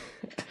 pallets.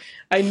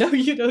 I know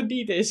you don't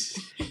need this.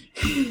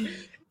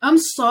 I'm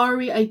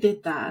sorry I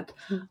did that,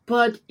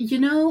 but you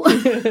know,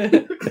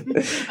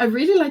 I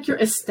really like your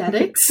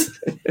aesthetics.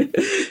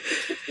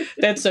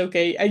 That's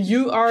okay. And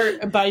you are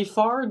by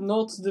far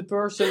not the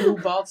person who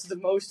bought the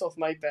most of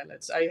my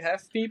palettes. I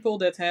have people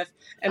that have...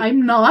 And,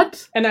 I'm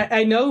not. And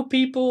I know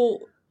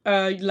people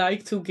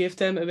like to give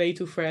them away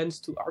to friends,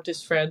 to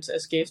artist friends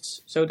as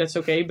gifts, so that's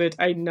okay. But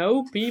I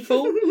know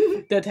people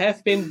that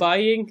have been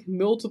buying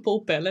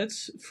multiple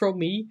palettes from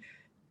me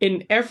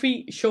in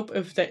every shop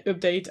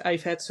update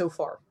I've had so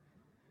far.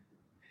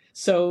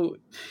 So,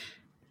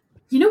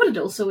 you know what it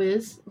also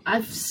is?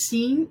 I've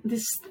seen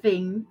this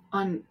thing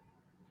on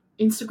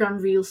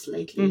Instagram Reels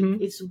lately.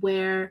 It's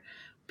where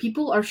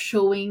people are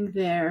showing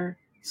their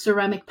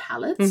ceramic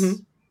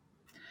palettes,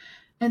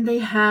 and they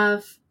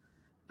have,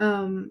 I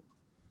don't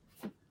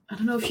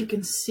know if you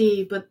can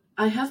see, but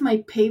I have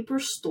my paper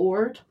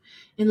stored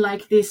in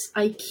like this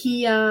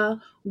IKEA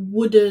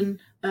wooden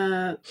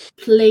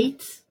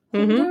plate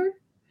holder.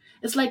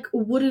 It's like a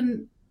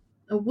wooden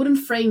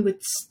frame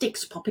with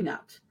sticks popping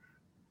out.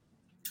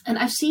 And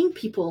I've seen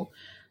people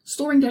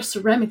storing their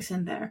ceramics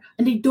in there,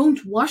 and they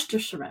don't wash their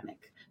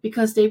ceramic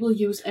because they will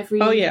use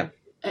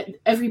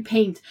every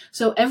paint.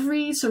 So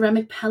every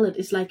ceramic palette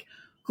is like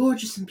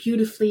gorgeous and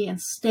beautifully and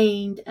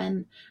stained,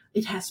 and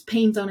it has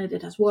paint on it,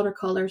 it has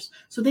watercolors.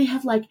 So they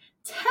have like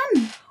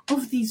 10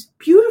 of these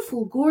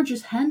beautiful,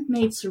 gorgeous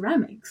handmade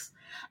ceramics.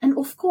 And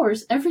of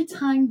course, every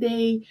time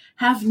they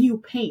have new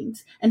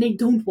paint and they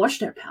don't wash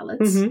their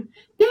palettes,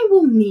 they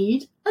will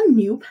need a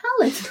new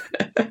palette.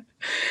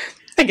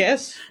 I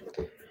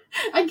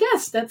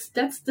guess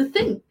that's the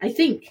thing. I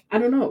think. I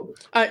don't know.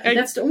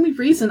 That's the only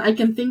reason I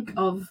can think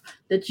of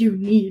that you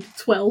need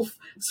 12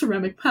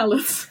 ceramic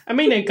palettes. I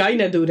mean, I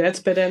kind of do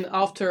that, but then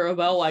after a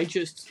while I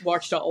just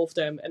washed all of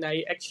them, and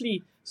I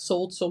actually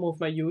sold some of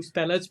my used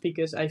palettes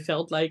because I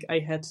felt like I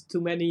had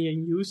too many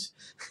in use.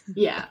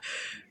 Yeah.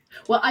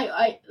 Well,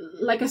 I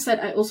like I said,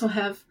 I also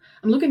have...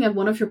 I'm looking at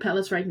one of your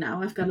palettes right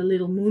now. I've got a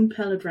little moon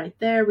palette right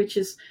there, which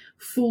is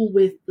full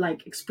with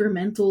like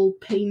experimental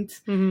paint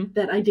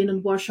that I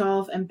didn't wash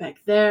off. And back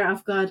there,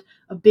 I've got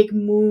a big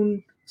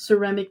moon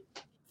ceramic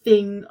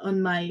thing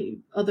on my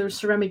other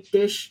ceramic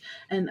dish.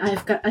 And I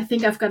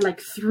think I've got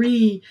like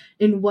 3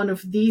 in one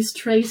of these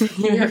trays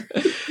here.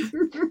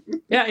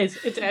 Yeah, it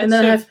adds. And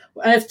then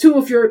I have 2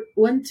 of your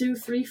 1, 2,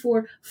 3,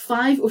 4,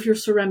 5 of your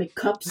ceramic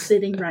cups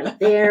sitting right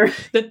there.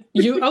 That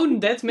you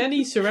own that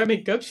many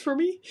ceramic cups for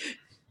me?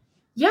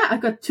 Yeah, I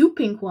got 2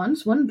 pink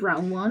ones, 1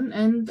 brown one,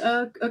 and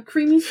a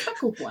creamy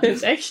speckled one.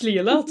 It's actually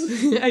a lot.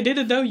 I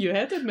didn't know you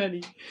had that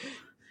many.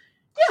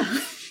 Yeah.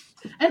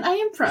 And I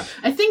am proud.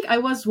 I think I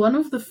was one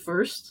of the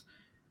first.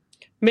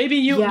 Maybe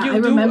you Yeah, I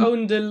do remember-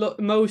 own the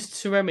most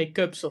ceramic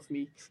cups of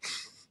me.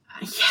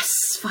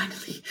 Yes,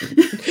 finally.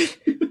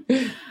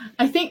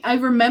 I think I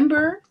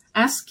remember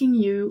asking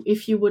you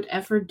if you would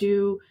ever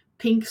do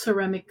pink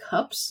ceramic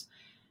cups.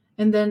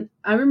 And then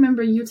I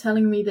remember you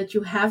telling me that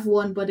you have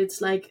one, but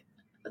it's like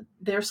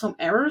there's some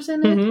errors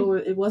in it, Mhm. or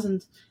it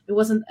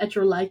wasn't at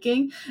your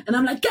liking. And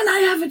I'm like, can I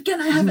have it?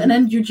 Can I have it? And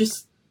then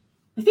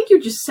I think you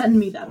just send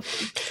me that.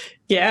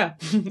 Yeah,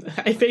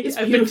 I think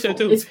so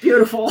too. It's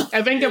beautiful.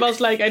 I think I was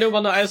like, I don't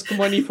want to ask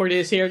money for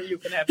this. Here, you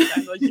can have it.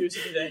 I'm not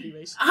using it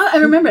anyways. I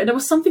remember there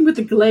was something with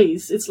the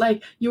glaze. It's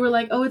like you were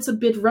like, oh, it's a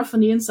bit rough on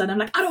the inside. I'm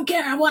like, I don't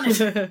care. I want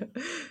it.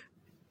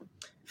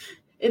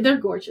 They're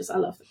gorgeous. I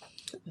love them.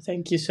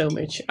 Thank you so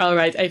much. All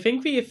right, I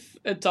think we've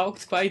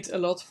talked quite a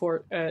lot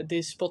for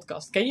this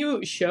podcast. Can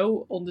you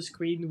show on the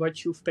screen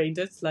what you've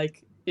painted?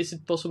 Like, is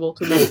it possible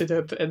to lift it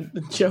up and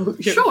show?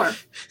 Sure.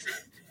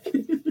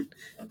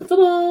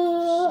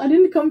 Ta-da! I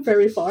didn't come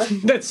very far.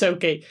 That's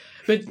okay.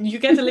 But you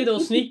get a little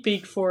sneak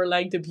peek for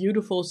like the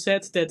beautiful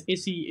set that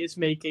Izzy is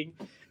making.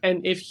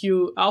 And if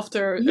you,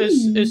 after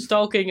us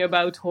talking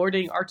about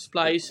hoarding art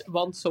supplies,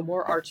 want some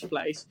more art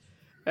supplies,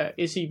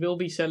 Izzy will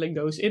be selling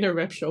those in her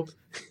web shop.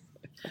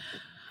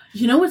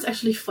 You know what's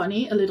actually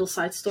funny? A little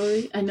side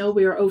story. I know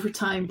we are over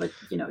time, but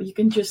you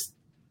can just,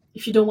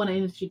 if you don't want it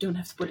in it, you don't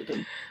have to put it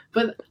in.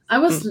 But I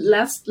was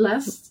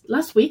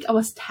last week I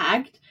was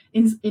tagged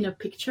in a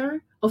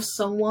picture of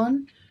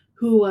someone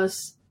who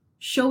was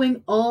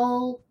showing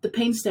all the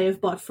paints they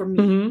have bought from me.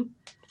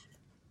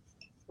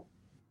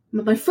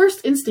 Mm-hmm. My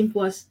first instinct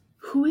was,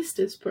 who is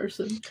this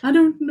person? I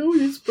don't know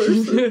this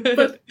person.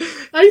 But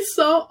I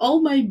saw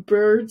all my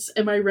birds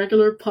and my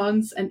regular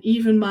ponds and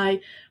even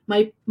my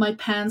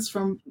pants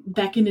from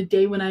back in the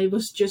day when I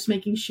was just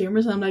making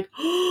shimmers. I'm like,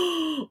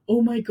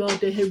 oh my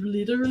god, they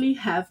literally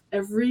have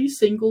every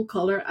single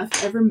color I've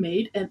ever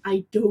made, and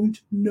I don't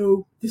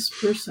know this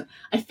person.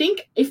 I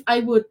think if I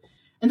would,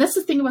 and that's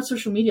the thing about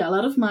social media, a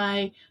lot of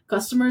my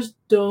customers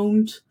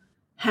don't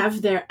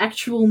have their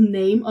actual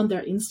name on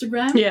their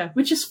Instagram, Yeah.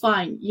 which is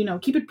fine,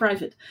 keep it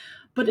private.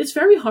 But it's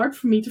very hard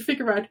for me to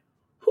figure out,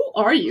 who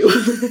are you?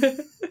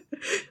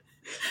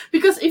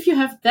 Because if you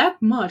have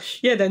that much...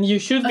 Yeah, then you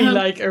should be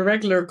like a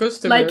regular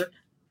customer.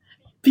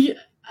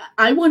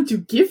 I want to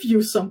give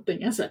you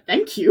something as a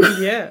thank you.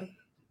 Yeah.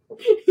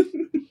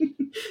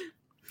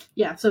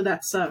 Yeah, so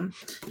that's...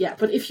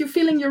 but if you're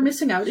feeling you're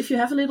missing out, if you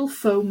have a little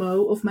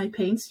FOMO of my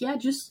paints,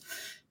 just...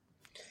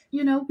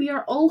 we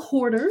are all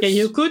hoarders. Yeah,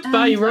 you could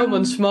buy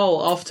Roman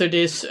Small after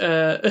this.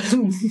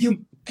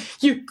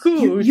 You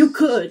could. You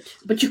could,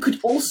 but you could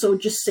also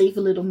just save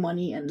a little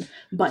money and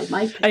buy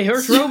my paints. I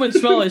heard Roman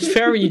Small is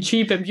very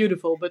cheap and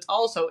beautiful, but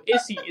also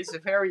Izzy is a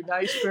very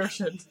nice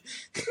person.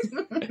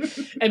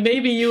 And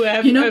maybe you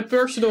have a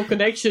personal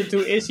connection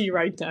to Izzy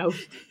right now.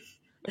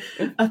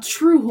 A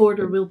true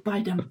hoarder will buy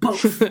them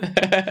both.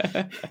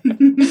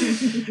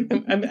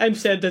 I'm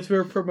sad that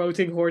we're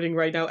promoting hoarding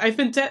right now. I've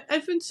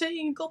been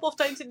saying a couple of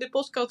times in the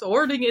podcast,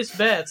 hoarding is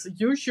bad.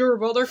 Use your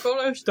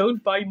watercolors,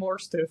 don't buy more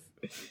stuff.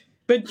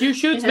 But you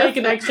should make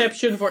an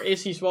exception for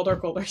Izzy's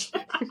watercolors.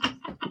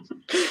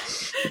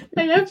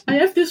 I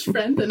have this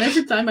friend, and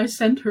every time I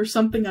send her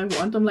something I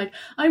want, I'm like,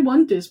 I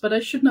want this, but I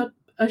should not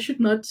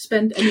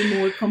spend any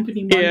more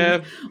company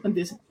money on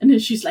this. And then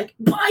she's like,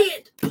 buy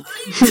it!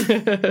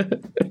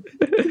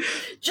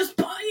 Just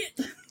buy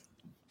it!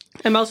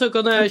 I'm also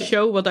gonna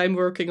show what I'm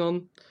working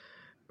on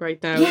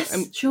right now. Yes,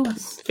 show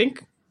us.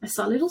 I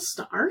saw little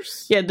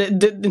stars. Yeah,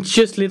 it's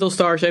just little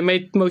stars. I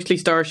made mostly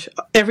stars.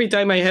 Every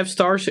time I have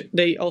stars,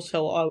 they all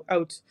sell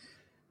out.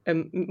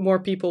 And more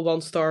people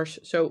want stars.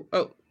 So,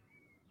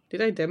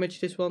 did I damage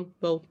this one?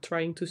 Well,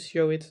 trying to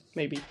show it,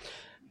 maybe.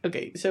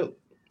 Okay, so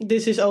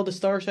this is all the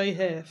stars I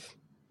have.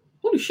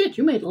 Holy shit,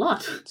 you made a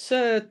lot. It's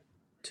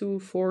 2,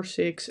 4,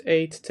 6,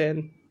 8,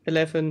 10,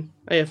 11.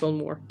 I have one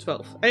more.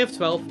 12. I have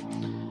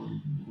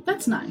 12.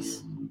 That's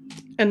nice.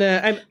 And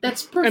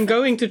that's perfect. I'm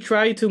going to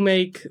try to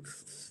make...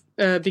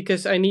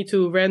 because I need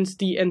to rent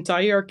the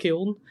entire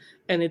kiln,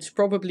 and it's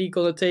probably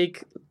gonna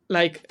take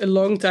like a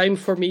long time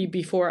for me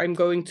before I'm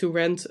going to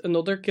rent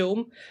another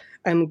kiln.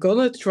 I'm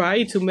gonna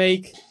try to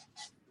make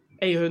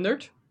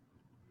 100.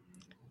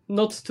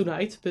 Not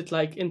tonight, but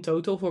like in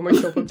total for my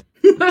shop.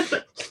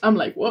 I'm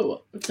like,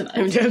 whoa, tonight.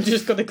 I'm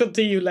just gonna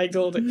continue like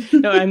all the...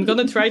 No, I'm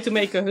gonna try to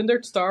make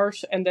 100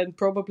 stars, and then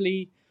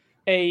probably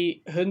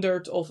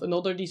 100 of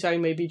another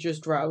design, maybe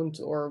just round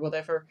or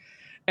whatever.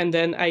 And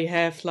then I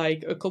have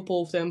like a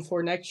couple of them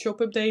for next shop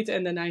update.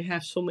 And then I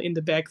have some in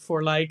the bag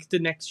for like the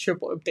next shop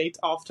update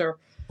after.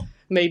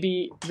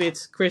 Maybe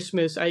with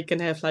Christmas I can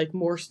have like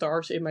more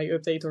stars in my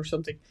update or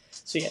something.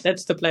 So yeah,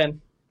 that's the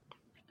plan.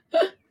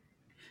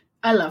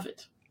 I love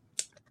it.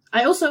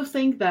 I also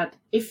think that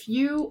if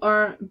you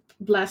are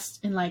blessed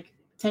in like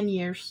 10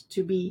 years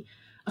to be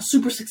a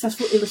super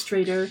successful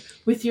illustrator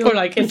with your Or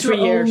like in with your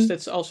 3 years, own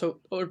that's also,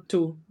 or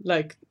 2,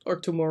 like, or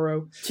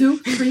tomorrow. 2,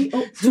 3,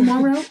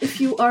 tomorrow, if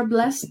you are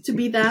blessed to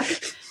be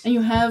that, and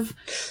you have,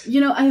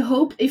 I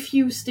hope if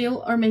you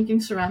still are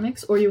making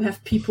ceramics, or you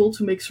have people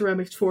to make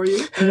ceramics for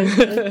you,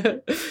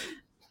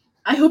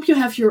 I hope you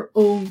have your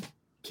own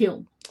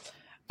kiln.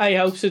 I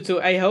hope so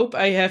too. I hope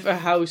I have a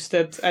house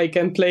that I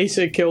can place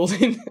a kiln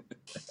in.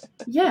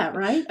 Yeah,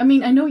 right? I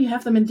mean, I know you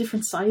have them in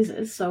different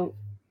sizes, so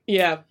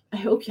Yeah. I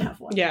hope you have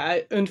one. Yeah,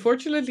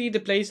 unfortunately, the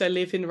place I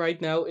live in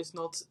right now is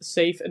not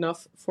safe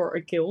enough for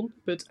a kiln,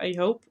 but I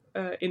hope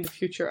in the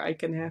future I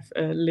can have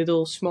a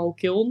little small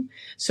kiln,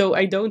 so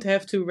I don't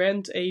have to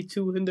rent a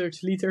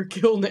 200-liter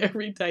kiln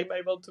every time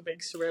I want to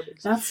make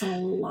ceramics. That's a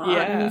lot.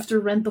 Yeah. And you have to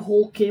rent the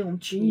whole kiln.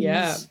 Jeez.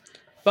 Yeah.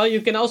 Well,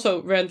 you can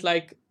also rent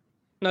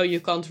no,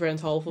 you can't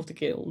rent half of the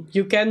kiln.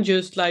 You can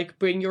just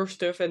bring your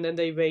stuff and then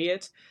they weigh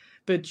it,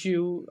 but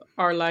you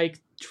are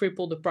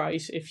triple the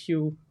price if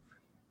you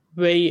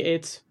weigh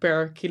it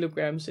per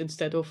kilograms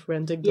instead of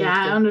renting.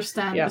 Yeah, I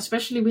understand. Yeah.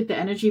 Especially with the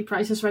energy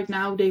prices right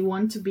now, they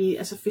want to be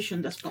as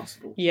efficient as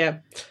possible. Yeah.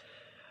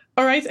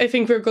 All right, I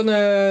think we're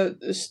gonna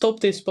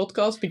stop this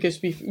podcast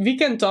because we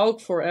can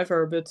talk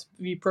forever, but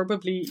we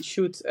probably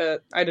should,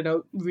 I don't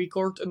know,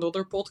 record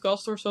another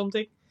podcast or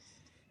something.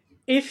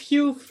 If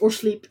you Or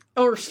sleep.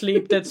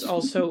 That's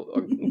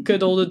also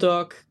cuddle the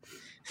dog.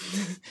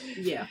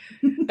 Yeah.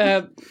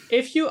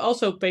 If you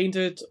also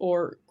painted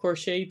or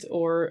crocheted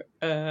or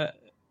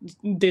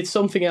did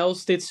something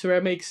else, did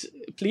ceramics,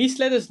 please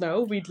let us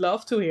know. We'd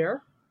love to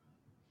hear.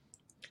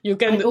 You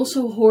can I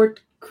also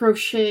hoard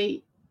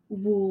crochet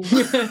wool.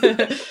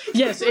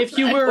 Yes, if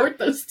you I were hoard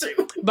those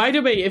too. By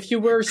the way, if you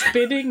were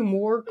spinning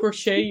more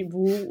crochet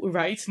wool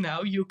right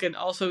now, you can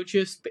also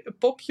just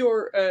pop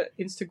your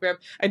Instagram.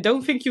 I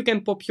don't think you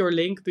can pop your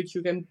link, but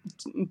you can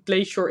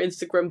place your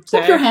Instagram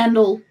tag Pop your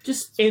handle.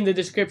 Just in the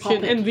description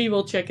pop it. and we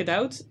will check it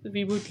out.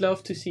 We would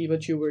love to see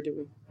what you were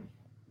doing.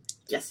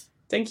 Yes.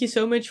 Thank you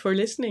so much for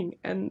listening.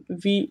 And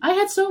I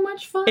had so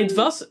much fun. it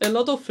was a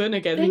lot of fun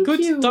again. Thank we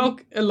could you.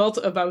 talk a lot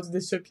about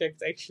the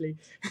subject actually.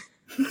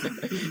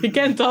 We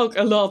can talk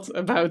a lot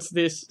about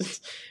this.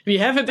 We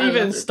haven't I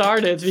even love it.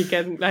 started. We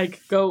can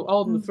go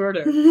on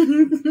further.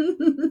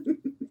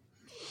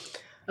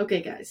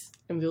 Okay, guys.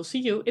 And we'll see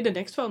you in the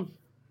next one.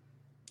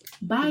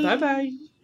 Bye. Bye bye.